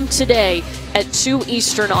from today at 2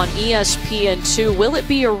 Eastern on ESPN2. Will it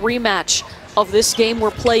be a rematch of this game we're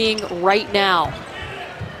playing right now?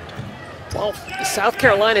 Well, South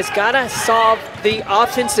Carolina's got to solve the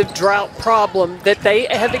offensive drought problem that they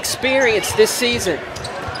have experienced this season.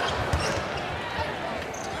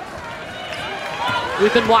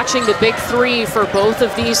 We've been watching the big three for both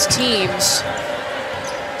of these teams.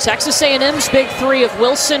 Texas A&M's big three of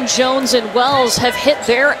Wilson, Jones, and Wells have hit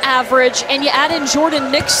their average, and you add in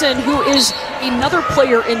Jordan Nixon, who is another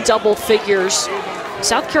player in double figures.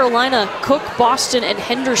 South Carolina, Cook, Boston, and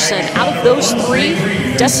Henderson. Out of those three,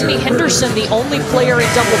 Destiny Henderson, the only player in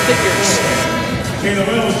double figures.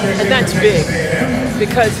 And that's big,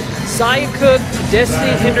 because Zia Cook,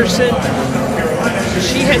 Destiny Henderson,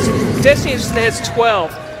 Destiny has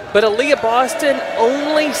 12. But Aaliyah Boston,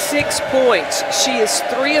 only 6 points. She is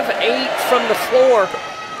 3 of 8 from the floor.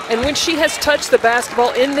 And when she has touched the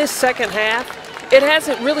basketball in this second half, it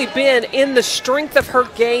hasn't really been in the strength of her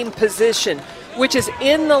game position, which is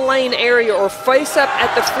in the lane area or face up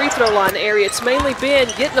at the free throw line area. It's mainly been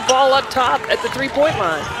getting the ball up top at the three-point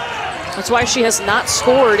line. That's why she has not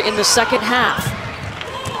scored in the second half.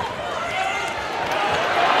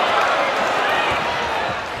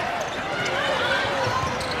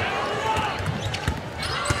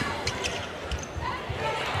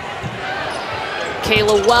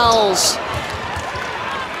 Kayla Wells.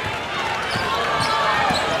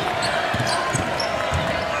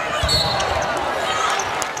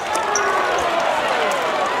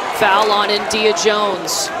 Foul on India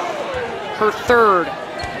Jones, her third.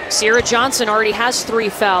 Sierra Johnson already has 3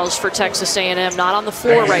 fouls for Texas A&M, not on the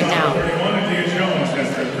floor right now.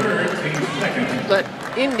 But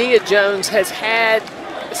India Jones has had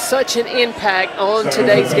such an impact on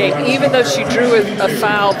today's game, even though she drew a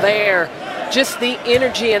foul there. Just the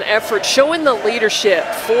energy and effort, showing the leadership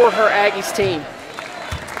for her Aggies team.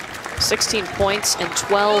 16 points and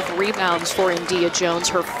 12 rebounds for India Jones,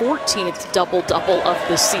 her 14th double-double of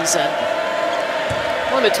the season.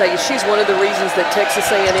 Let me tell you, she's one of the reasons that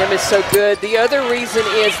Texas A&M is so good. The other reason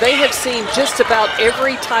is they have seen just about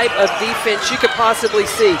every type of defense you could possibly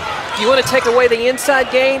see. If you want to take away the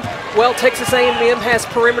inside game, well, Texas A&M has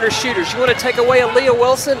perimeter shooters. You want to take away Aaliyah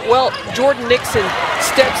Wilson, well, Jordan Nixon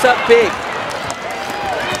steps up big.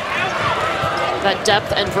 That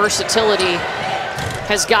depth and versatility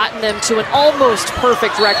has gotten them to an almost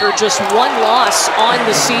perfect record, just 1 loss on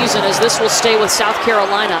the season, as this will stay with South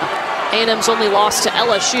Carolina. A&M's only lost to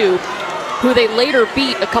LSU, who they later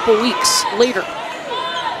beat a couple weeks later.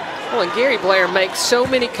 Well, and Gary Blair makes so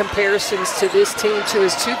many comparisons to this team, to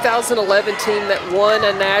his 2011 team that won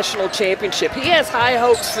a national championship. He has high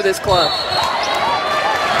hopes for this club.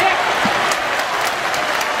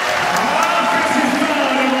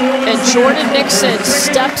 And Jordan Nixon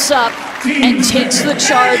steps up and takes the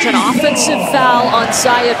charge, an offensive foul on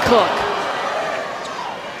Zia Cook.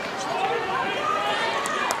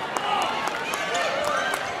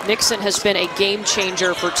 Nixon has been a game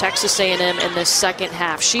changer for Texas A&M in this second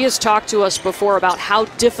half. She has talked to us before about how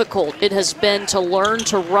difficult it has been to learn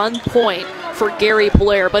to run point for Gary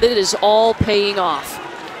Blair, but it is all paying off.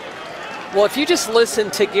 Well, if you just listen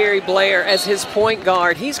to Gary Blair as his point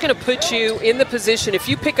guard, he's going to put you in the position. If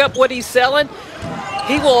you pick up what he's selling,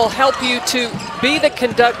 he will help you to be the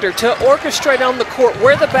conductor, to orchestrate on the court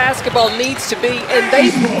where the basketball needs to be. And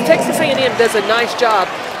Texas A&M does a nice job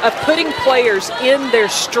of putting players in their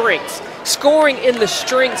strengths, scoring in the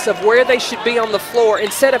strengths of where they should be on the floor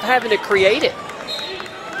instead of having to create it.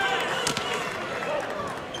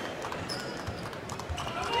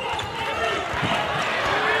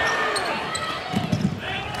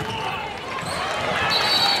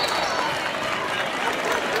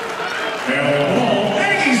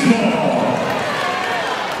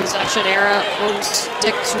 Possession era will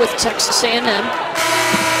stick with Texas A&M.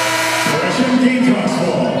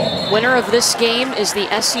 Winner of this game is the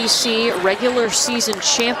SEC regular season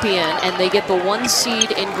champion, and they get the 1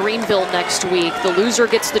 seed in Greenville next week. The loser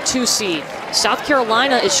gets the 2 seed. South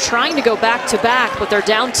Carolina is trying to go back-to-back, but they're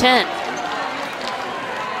down 10.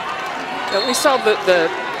 Now, we saw the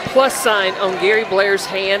plus sign on Gary Blair's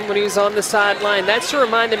hand when he was on the sideline. That's to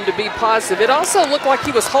remind him to be positive. It also looked like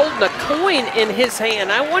he was holding a coin in his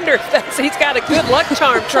hand. I wonder if he's got a good luck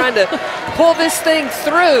charm trying to pull this thing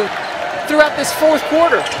throughout this fourth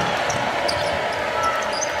quarter.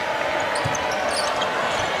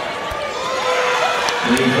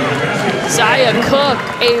 Zia Cook,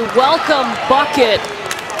 a welcome bucket,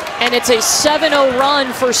 and it's a 7-0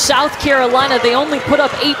 run for South Carolina. They only put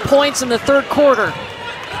up 8 points in the third quarter.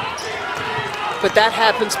 But that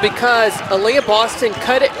happens because Aaliyah Boston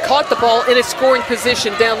caught the ball in a scoring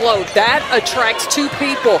position down low. That attracts two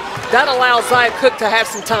people. That allows Zia Cook to have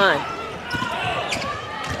some time.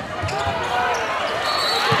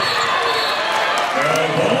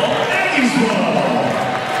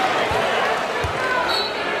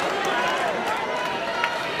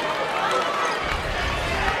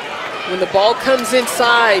 When the ball comes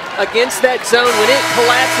inside against that zone, when it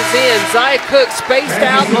collapses in, Zia Cook spaced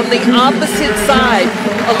out on the opposite side.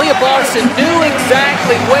 Aaliyah Boston knew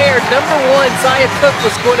exactly where number one Zia Cook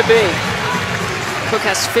was going to be. Cook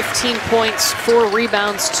has 15 points, 4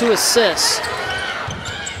 rebounds, 2 assists.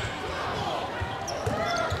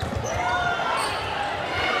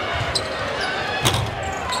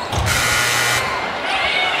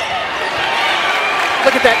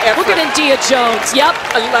 Look at that effort. Look at India Jones. Yep.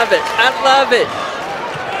 I love it. I love it.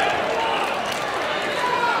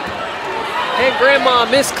 And Grandma,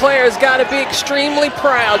 Miss Claire, has got to be extremely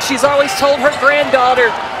proud. She's always told her granddaughter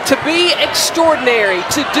to be extraordinary,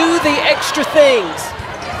 to do the extra things.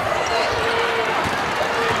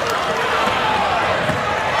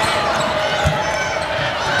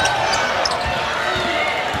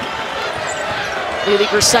 Lily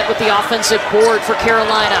Grissett with the offensive board for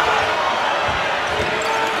Carolina.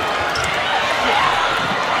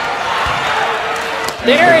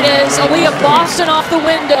 There it is, Aaliyah Boston off the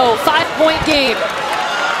window, 5-point game.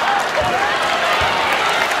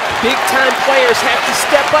 Big-time players have to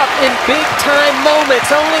step up in big-time moments.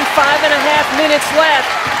 Only 5.5 minutes left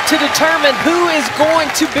to determine who is going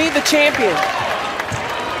to be the champion.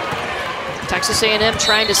 Texas A&M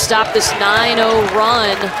trying to stop this 9-0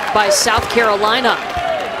 run by South Carolina.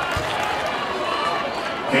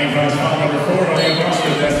 Game fouls foul number 4, Aaliyah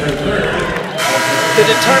Boston, that's her third. The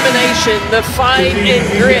determination, the fight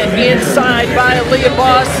and grit inside by Aaliyah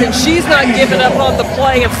Boston. She's not giving up on the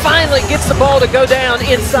play and finally gets the ball to go down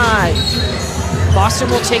inside. Boston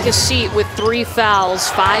will take a seat with 3 fouls,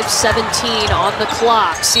 5:17 on the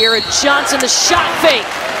clock. Sierra Johnson, the shot fake.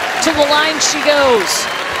 To the line she goes.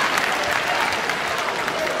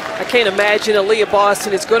 I can't imagine Aaliyah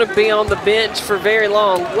Boston is going to be on the bench for very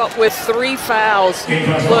long. What with 3 fouls,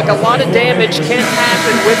 look, a lot of damage can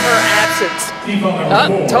happen with her absence.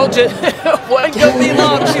 Told you, wasn't going to be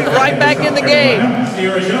long. She's right back in the game.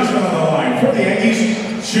 Sierra Johnson on the line for the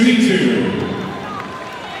Aggies, shooting 2.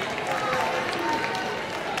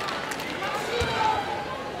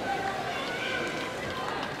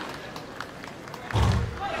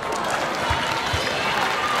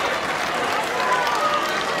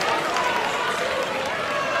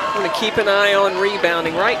 Keep an eye on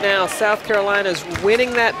rebounding. Right now, South Carolina's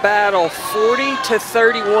winning that battle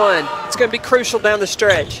 40-31. It's going to be crucial down the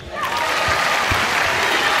stretch.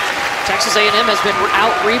 Texas A&M has been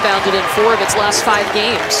out-rebounded in 4 of its last 5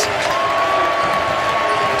 games.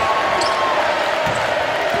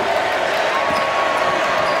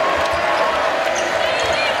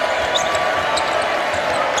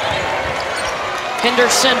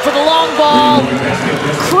 Henderson for the long ball.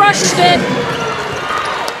 Crushed it.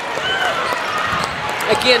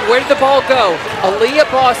 Again, where did the ball go?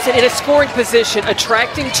 Aaliyah Boston in a scoring position,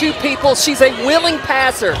 attracting 2 people. She's a willing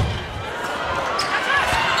passer.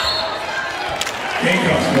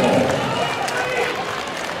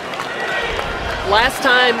 Last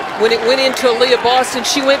time when it went into Aaliyah Boston,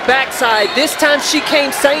 she went backside. This time she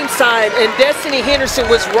came same side, and Destiny Henderson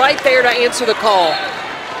was right there to answer the call.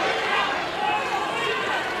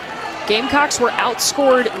 Gamecocks were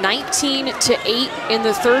outscored 19-8 in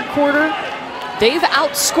the 3rd quarter. They've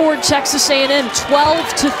outscored Texas A&M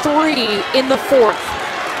 12-3 in the 4th.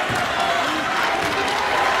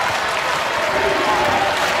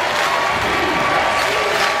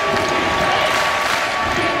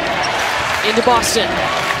 Into Boston.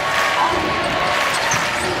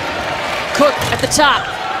 Cook at the top.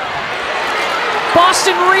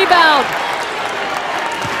 Boston rebound.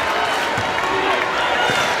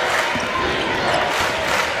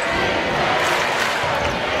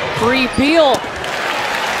 Bree Beal.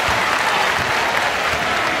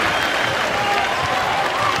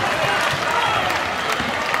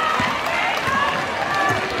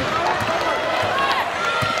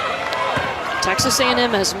 Texas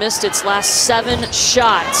A&M has missed its last 7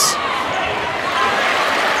 shots.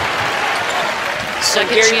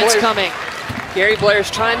 Second chance coming. Gary Blair's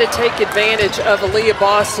trying to take advantage of Aaliyah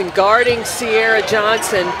Boston guarding Sierra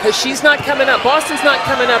Johnson because she's not coming up. Boston's not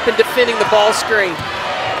coming up and defending the ball screen.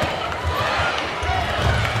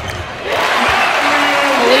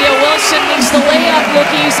 Aaliyah Wilson makes the layup look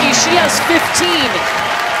easy. She has 15.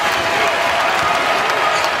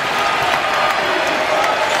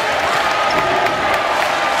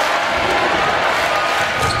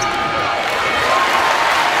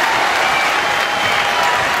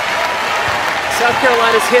 South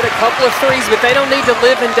Carolina's hit a couple of threes, but they don't need to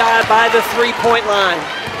live and die by the three-point line.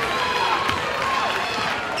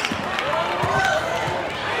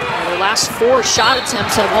 Their last 4 shot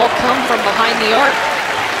attempts have all come from behind the arc.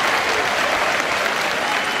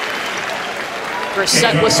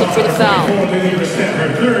 Grissett whistled for the foul. Grissett, her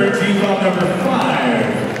third, team foul number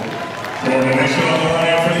 5. Jordan Nixon on the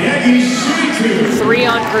line for the Aggies, shooting 2. 3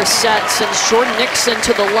 on Grissett sends Jordan Nixon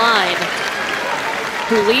to the line,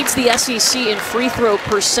 who leads the SEC in free throw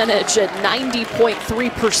percentage at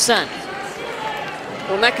 90.3%.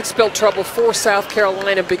 Well, and that could spell trouble for South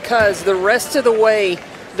Carolina because the rest of the way,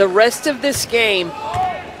 the rest of this game,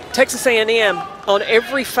 Texas A&M on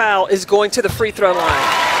every foul is going to the free throw line.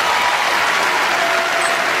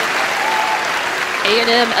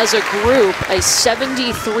 A&M as a group, a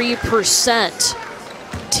 73%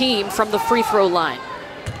 team from the free throw line.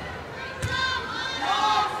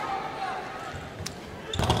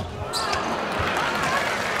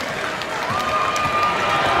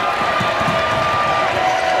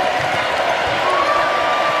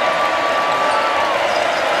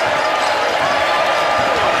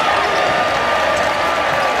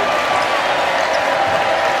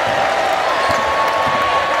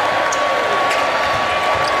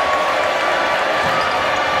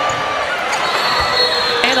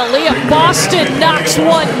 Aaliyah Boston knocks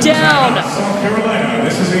one down. South Carolina,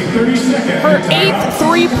 this is a 30-second. Her 8th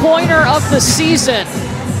three-pointer of the season.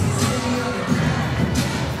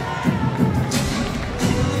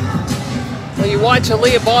 Well, you watch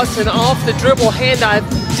Aaliyah Boston off the dribble handoff.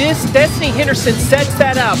 Destiny Henderson sets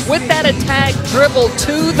that up with that attack dribble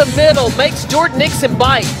to the middle, makes Jordan Nixon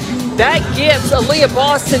bite. That gives Aaliyah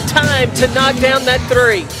Boston time to knock down that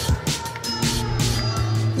three.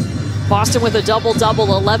 Boston with a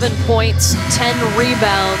double-double, 11 points, 10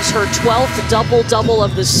 rebounds, her 12th double-double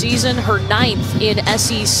of the season, her 9th in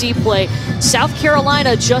SEC play. South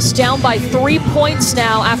Carolina just down by 3 points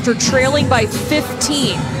now after trailing by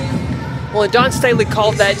 15. Well, and Dawn Staley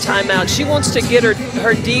called that timeout. She wants to get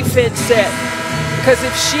her defense set because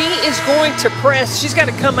if she is going to press, she's got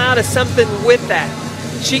to come out of something with that.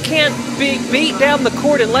 She can't be beat down the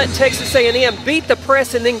court and let Texas A&M beat the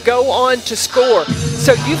press and then go on to score.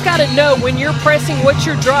 So you've got to know when you're pressing what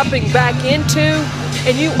you're dropping back into,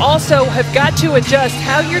 and you also have got to adjust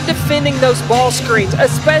how you're defending those ball screens,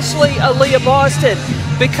 especially Aaliyah Boston,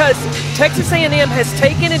 because Texas A&M has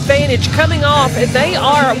taken advantage coming off, and they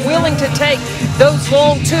are willing to take those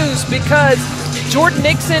long twos because Jordan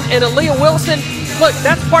Nixon and Aaliyah Wilson, look,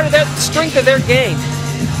 that's part of the strength of their game.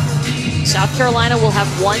 South Carolina will have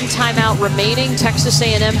 1 timeout remaining. Texas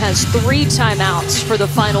A&M has 3 timeouts for the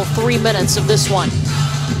final 3 minutes of this one.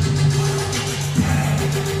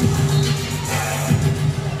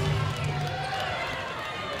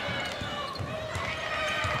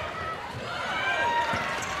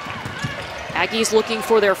 Aggies looking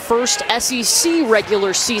for their first SEC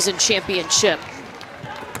regular season championship.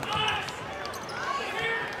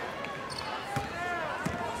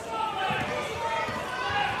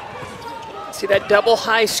 See that double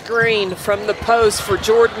high screen from the post for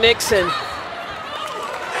Jordan Nixon.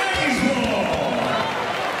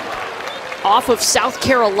 Off of South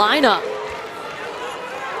Carolina.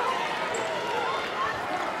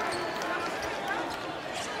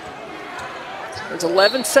 There's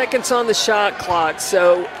 11 seconds on the shot clock,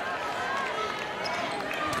 so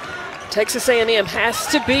Texas A&M has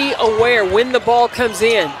to be aware when the ball comes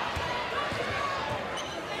in.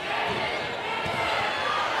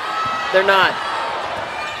 They're not.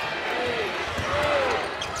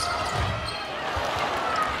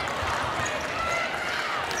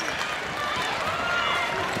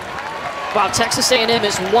 Wow, Texas A&M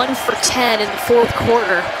is 1 for 10 in the 4th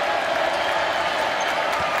quarter.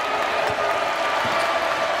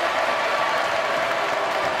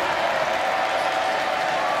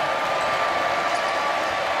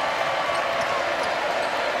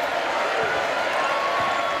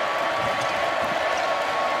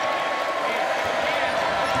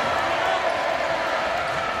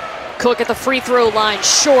 Cook at the free throw line,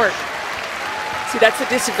 short. See, that's the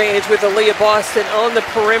disadvantage with Aaliyah Boston on the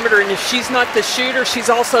perimeter, and if she's not the shooter, she's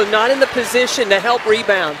also not in the position to help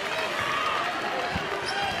rebound.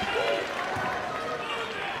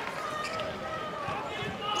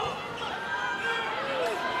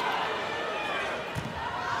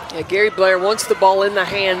 Yeah, Gary Blair wants the ball in the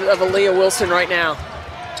hand of Aaliyah Wilson right now.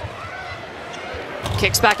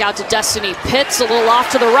 Kicks back out to Destiny Pitts, a little off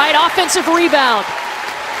to the right, offensive rebound.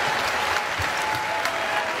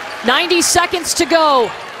 90 seconds to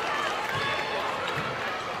go.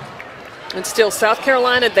 And still, South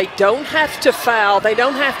Carolina, they don't have to foul. They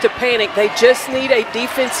don't have to panic. They just need a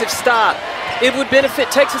defensive stop. It would benefit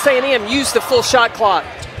Texas A&M. Use the full shot clock.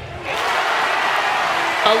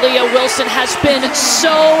 Aaliyah Wilson has been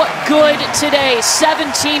so good today.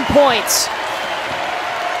 17 points.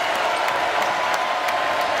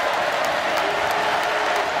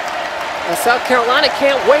 Now, South Carolina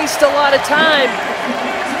can't waste a lot of time.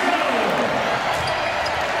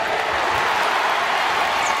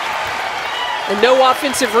 And no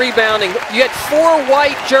offensive rebounding. You had 4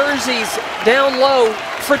 white jerseys down low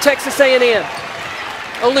for Texas A&M.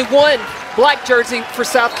 Only 1 black jersey for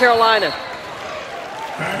South Carolina.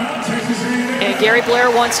 And Gary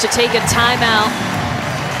Blair wants to take a timeout.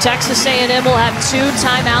 Texas A&M will have 2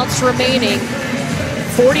 timeouts remaining.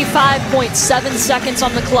 45.7 seconds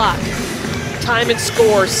on the clock. Time and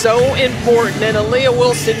score, so important, and Aaliyah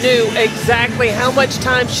Wilson knew exactly how much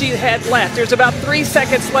time she had left. There's about 3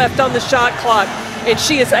 seconds left on the shot clock, and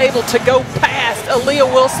she is able to go past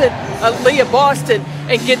Aaliyah Boston,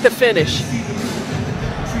 and get the finish.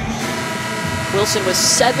 Wilson with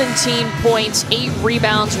 17 points, 8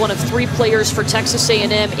 rebounds, one of 3 players for Texas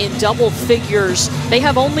A&M in double figures. They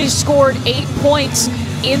have only scored 8 points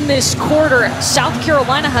in this quarter. South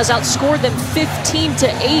Carolina has outscored them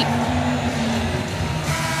 15-8.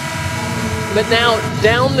 But now,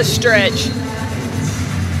 down the stretch,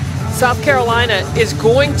 South Carolina is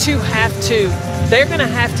going to they're going to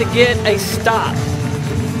have to get a stop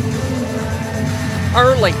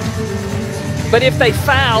early. But if they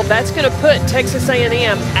foul, that's going to put Texas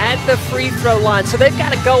A&M at the free throw line. So they've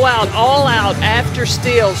got to go out, all out after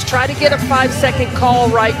steals. Try to get a 5-second call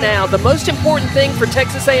right now. The most important thing for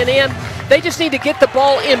Texas A&M, they just need to get the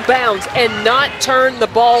ball inbounds and not turn the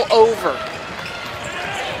ball over.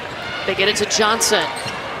 They get it to Johnson.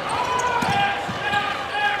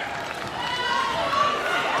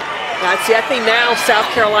 See, I think now South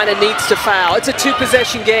Carolina needs to foul. It's a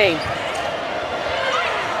 2-possession game.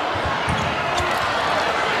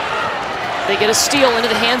 They get a steal into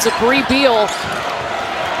the hands of Bree Beal.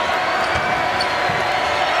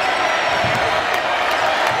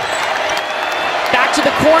 Back to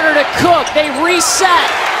the corner to Cook. They reset.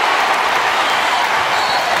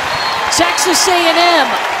 Texas A&M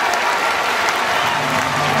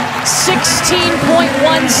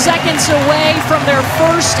 16.1 seconds away from their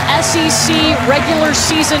first SEC regular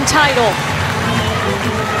season title.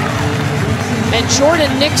 And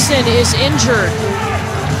Jordan Nixon is injured.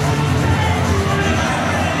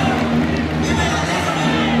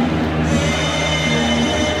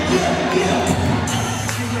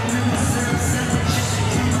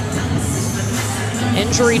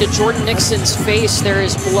 Injury to Jordan Nixon's face. There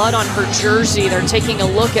is blood on her jersey. They're taking a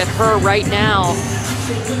look at her right now.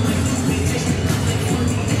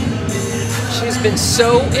 She's been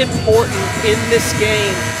so important in this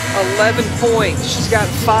game. 11 points. She's got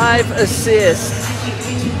 5 assists.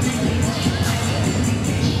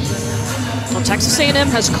 Well, Texas A&M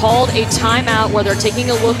has called a timeout where they're taking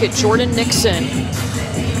a look at Jordan Nixon.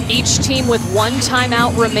 Each team with 1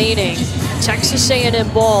 timeout remaining. Texas A&M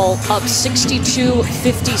ball up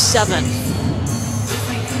 62-57.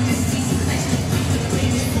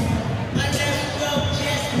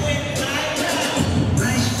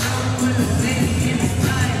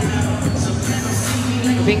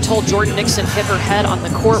 We're being told Jordan Nixon hit her head on the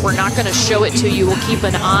court. We're not going to show it to you. We'll keep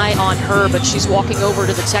an eye on her, but she's walking over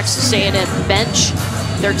to the Texas A&M bench.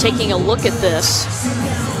 They're taking a look at this.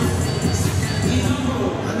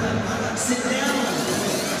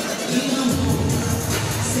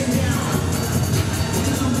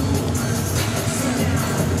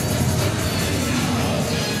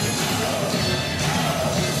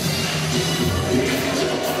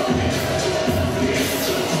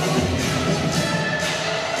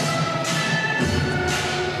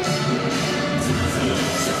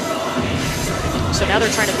 So now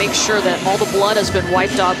they're trying to make sure that all the blood has been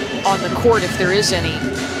wiped off on the court if there is any.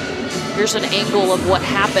 Here's an angle of what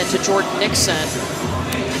happened to Jordan Nixon.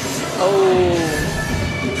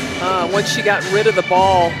 Once she got rid of the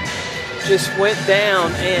ball, just went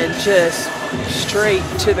down and just straight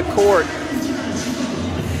to the court.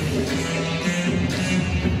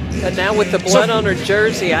 But now with the blood on her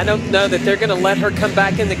jersey, I don't know that they're going to let her come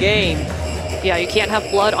back in the game. Yeah, you can't have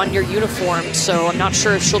blood on your uniform, so I'm not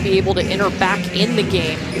sure if she'll be able to enter back in the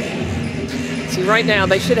game. See, right now,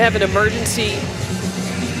 they should have an emergency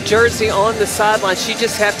jersey on the sideline. She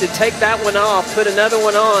just have to take that one off, put another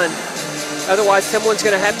one on. Otherwise, someone's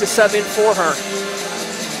going to have to sub in for her.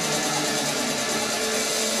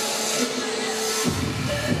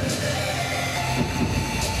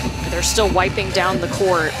 They're still wiping down the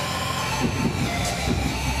court.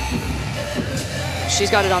 she's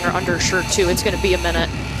got it on her undershirt too. It's going to be a minute.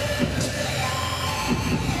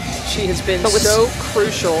 She has been so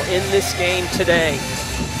crucial in this game today.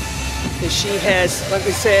 As she has, like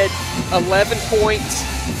we said, 11 points,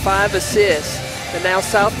 5 assists. And now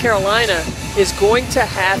South Carolina is going to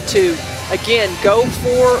have to, again, go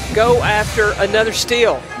after another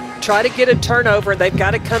steal. Try to get a turnover, and they've got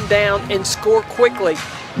to come down and score quickly.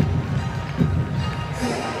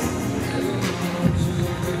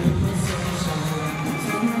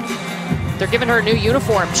 They're giving her a new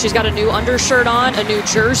uniform. She's got a new undershirt on, a new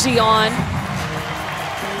jersey on.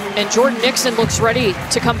 And Jordan Nixon looks ready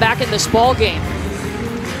to come back in this ball game.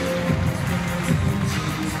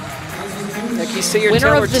 Like you see her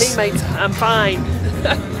tell her teammates, I'm fine.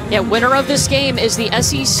 Yeah, winner of this game is the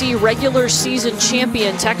SEC regular season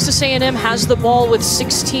champion. Texas A&M has the ball with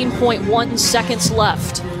 16.1 seconds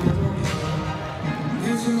left.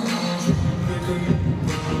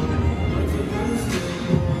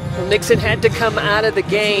 Well, Nixon had to come out of the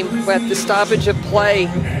game with the stoppage of play,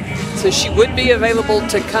 so she would be available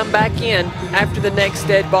to come back in after the next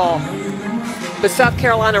dead ball. But South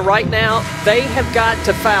Carolina right now, they have got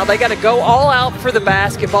to foul. They got to go all out for the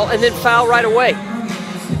basketball and then foul right away.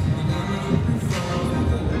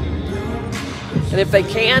 And if they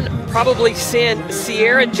can, probably send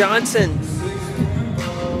Sierra Johnson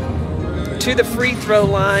to the free throw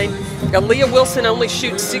line. Aaliyah Wilson only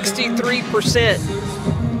shoots 63%.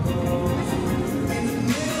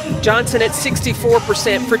 Johnson at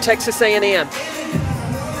 64% for Texas A&M.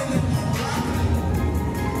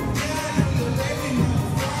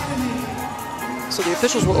 So the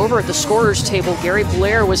officials were over at the scorer's table. Gary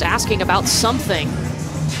Blair was asking about something.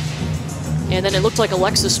 And then it looked like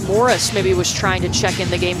Alexis Morris maybe was trying to check in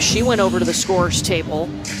the game. She went over to the scorer's table.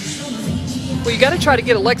 Well, you got to try to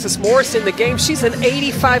get Alexis Morris in the game. She's an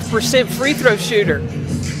 85% free throw shooter.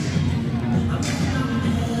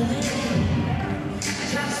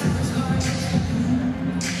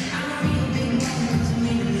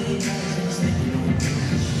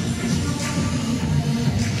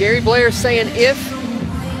 Gary Blair saying if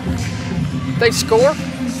they score,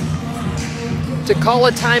 to call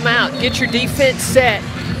a timeout, get your defense set.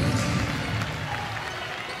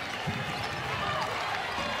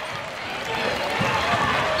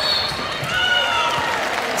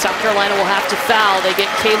 South Carolina will have to foul. They get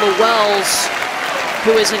Kayla Wells,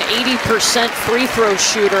 who is an 80% free throw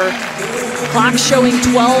shooter. Clock showing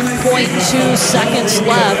 12.2 seconds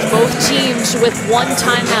left. Both teams with one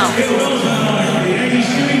timeout.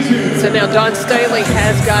 So now Dawn Staley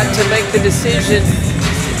has got to make the decision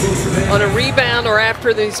on a rebound or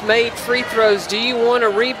after these made free throws. Do you want to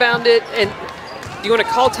rebound it and do you want to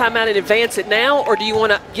call timeout and advance it now, or do you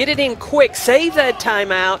want to get it in quick, save that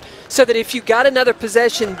timeout so that if you got another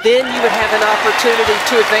possession, then you would have an opportunity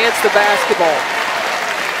to advance the basketball?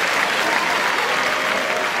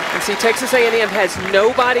 And see, Texas A&M has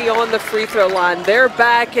nobody on the free throw line. They're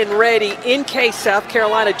back and ready in case South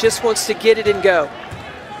Carolina just wants to get it and go.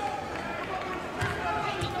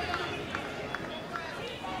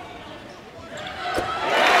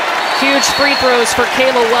 Huge free throws for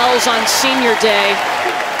Kayla Wells on senior day.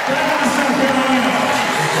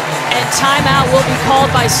 And timeout will be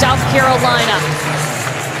called by South Carolina.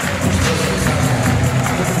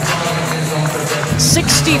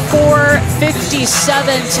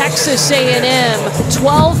 64-57 Texas A&M,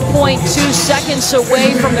 12.2 seconds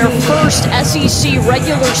away from their first SEC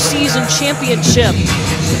regular season championship.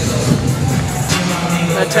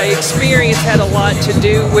 I tell you, experience had a lot to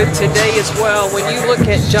do with today as well. When you look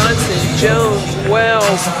at Johnson, Jones,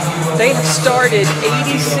 Wells, they have started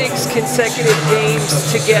 86 consecutive games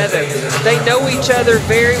together. They know each other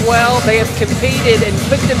very well. They have competed and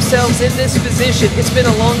put themselves in this position. It's been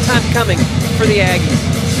a long time coming for the Aggies.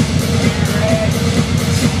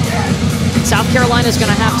 South Carolina's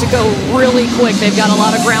going to have to go really quick. They've got a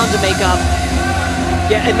lot of ground to make up.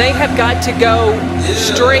 Yeah, and they have got to go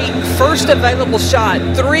straight, first available shot,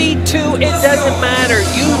 3, 2, it doesn't matter.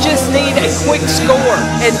 You just need a quick score,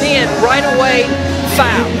 and then right away,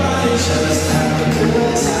 foul.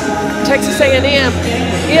 Texas A&M,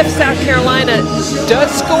 if South Carolina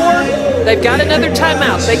does score, they've got another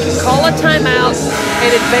timeout. They can call a timeout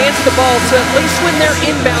and advance the ball, so at least when they're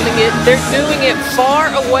inbounding it, they're doing it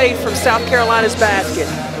far away from South Carolina's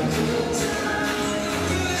basket.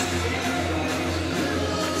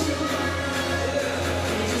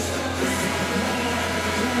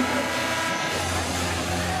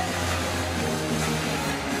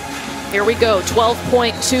 Here we go,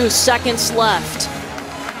 12.2 seconds left.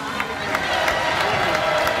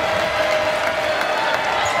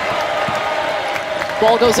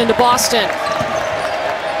 Ball goes into Boston.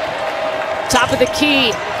 Top of the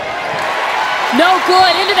key. No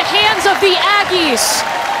good, into the hands of the Aggies.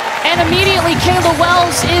 And immediately Kayla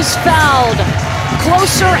Wells is fouled.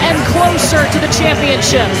 Closer and closer to the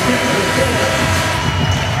championship.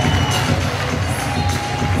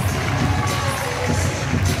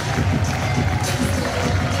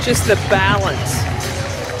 Just the balance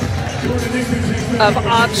of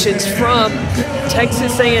options from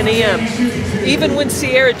Texas A&M. Even when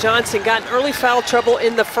Sierra Johnson got in early foul trouble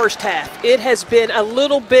in the first half, it has been a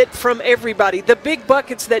little bit from everybody. The big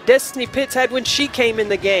buckets that Destiny Pitts had when she came in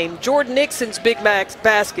the game, Jordan Nixon's big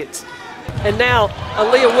baskets, and now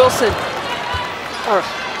Aaliyah Wilson, or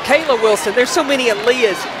Kayla Wilson. There's so many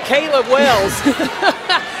Aaliyahs. Kayla Wells.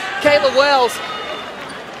 Kayla Wells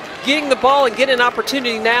getting the ball and getting an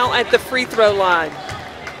opportunity now at the free throw line.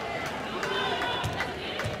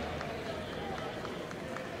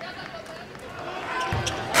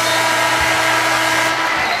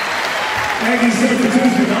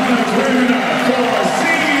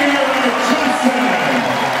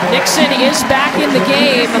 Nixon is back in the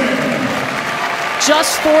game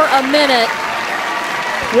just for a minute.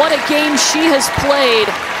 What a game she has played.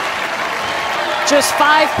 Just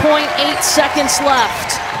 5.8 seconds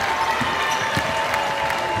left.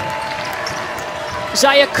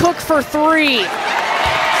 Zaya Cook for three.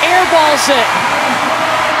 Airballs it.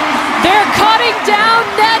 They're cutting down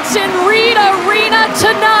nets in Reed Arena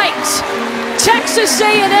tonight. Texas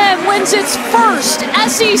A&M wins its first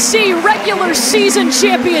SEC regular season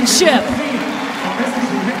championship.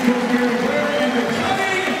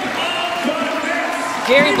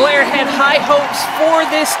 Gary Blair had high hopes for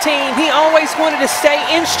this team. He always wanted to stay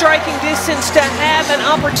in striking distance to have an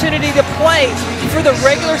opportunity to play for the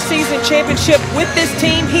regular season championship. With this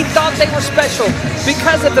team, he thought they were special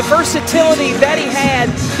because of the versatility that he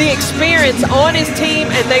had, the experience on his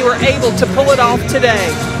team, and they were able to pull it off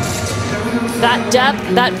today. That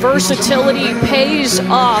depth, that versatility pays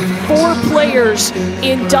off. 4 players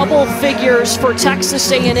in double figures for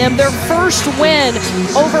Texas A&M. Their first win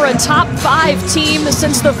over a top 5 team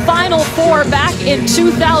since the Final Four back in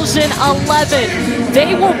 2011.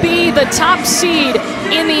 They will be the top seed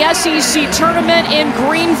in the SEC tournament in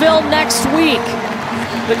Greenville next week.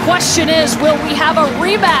 The question is, will we have a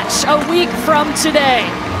rematch a week from today?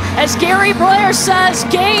 As Gary Blair says,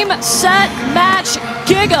 game, set, match,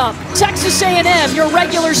 gig 'em. Texas A&M, your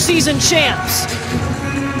regular season champs.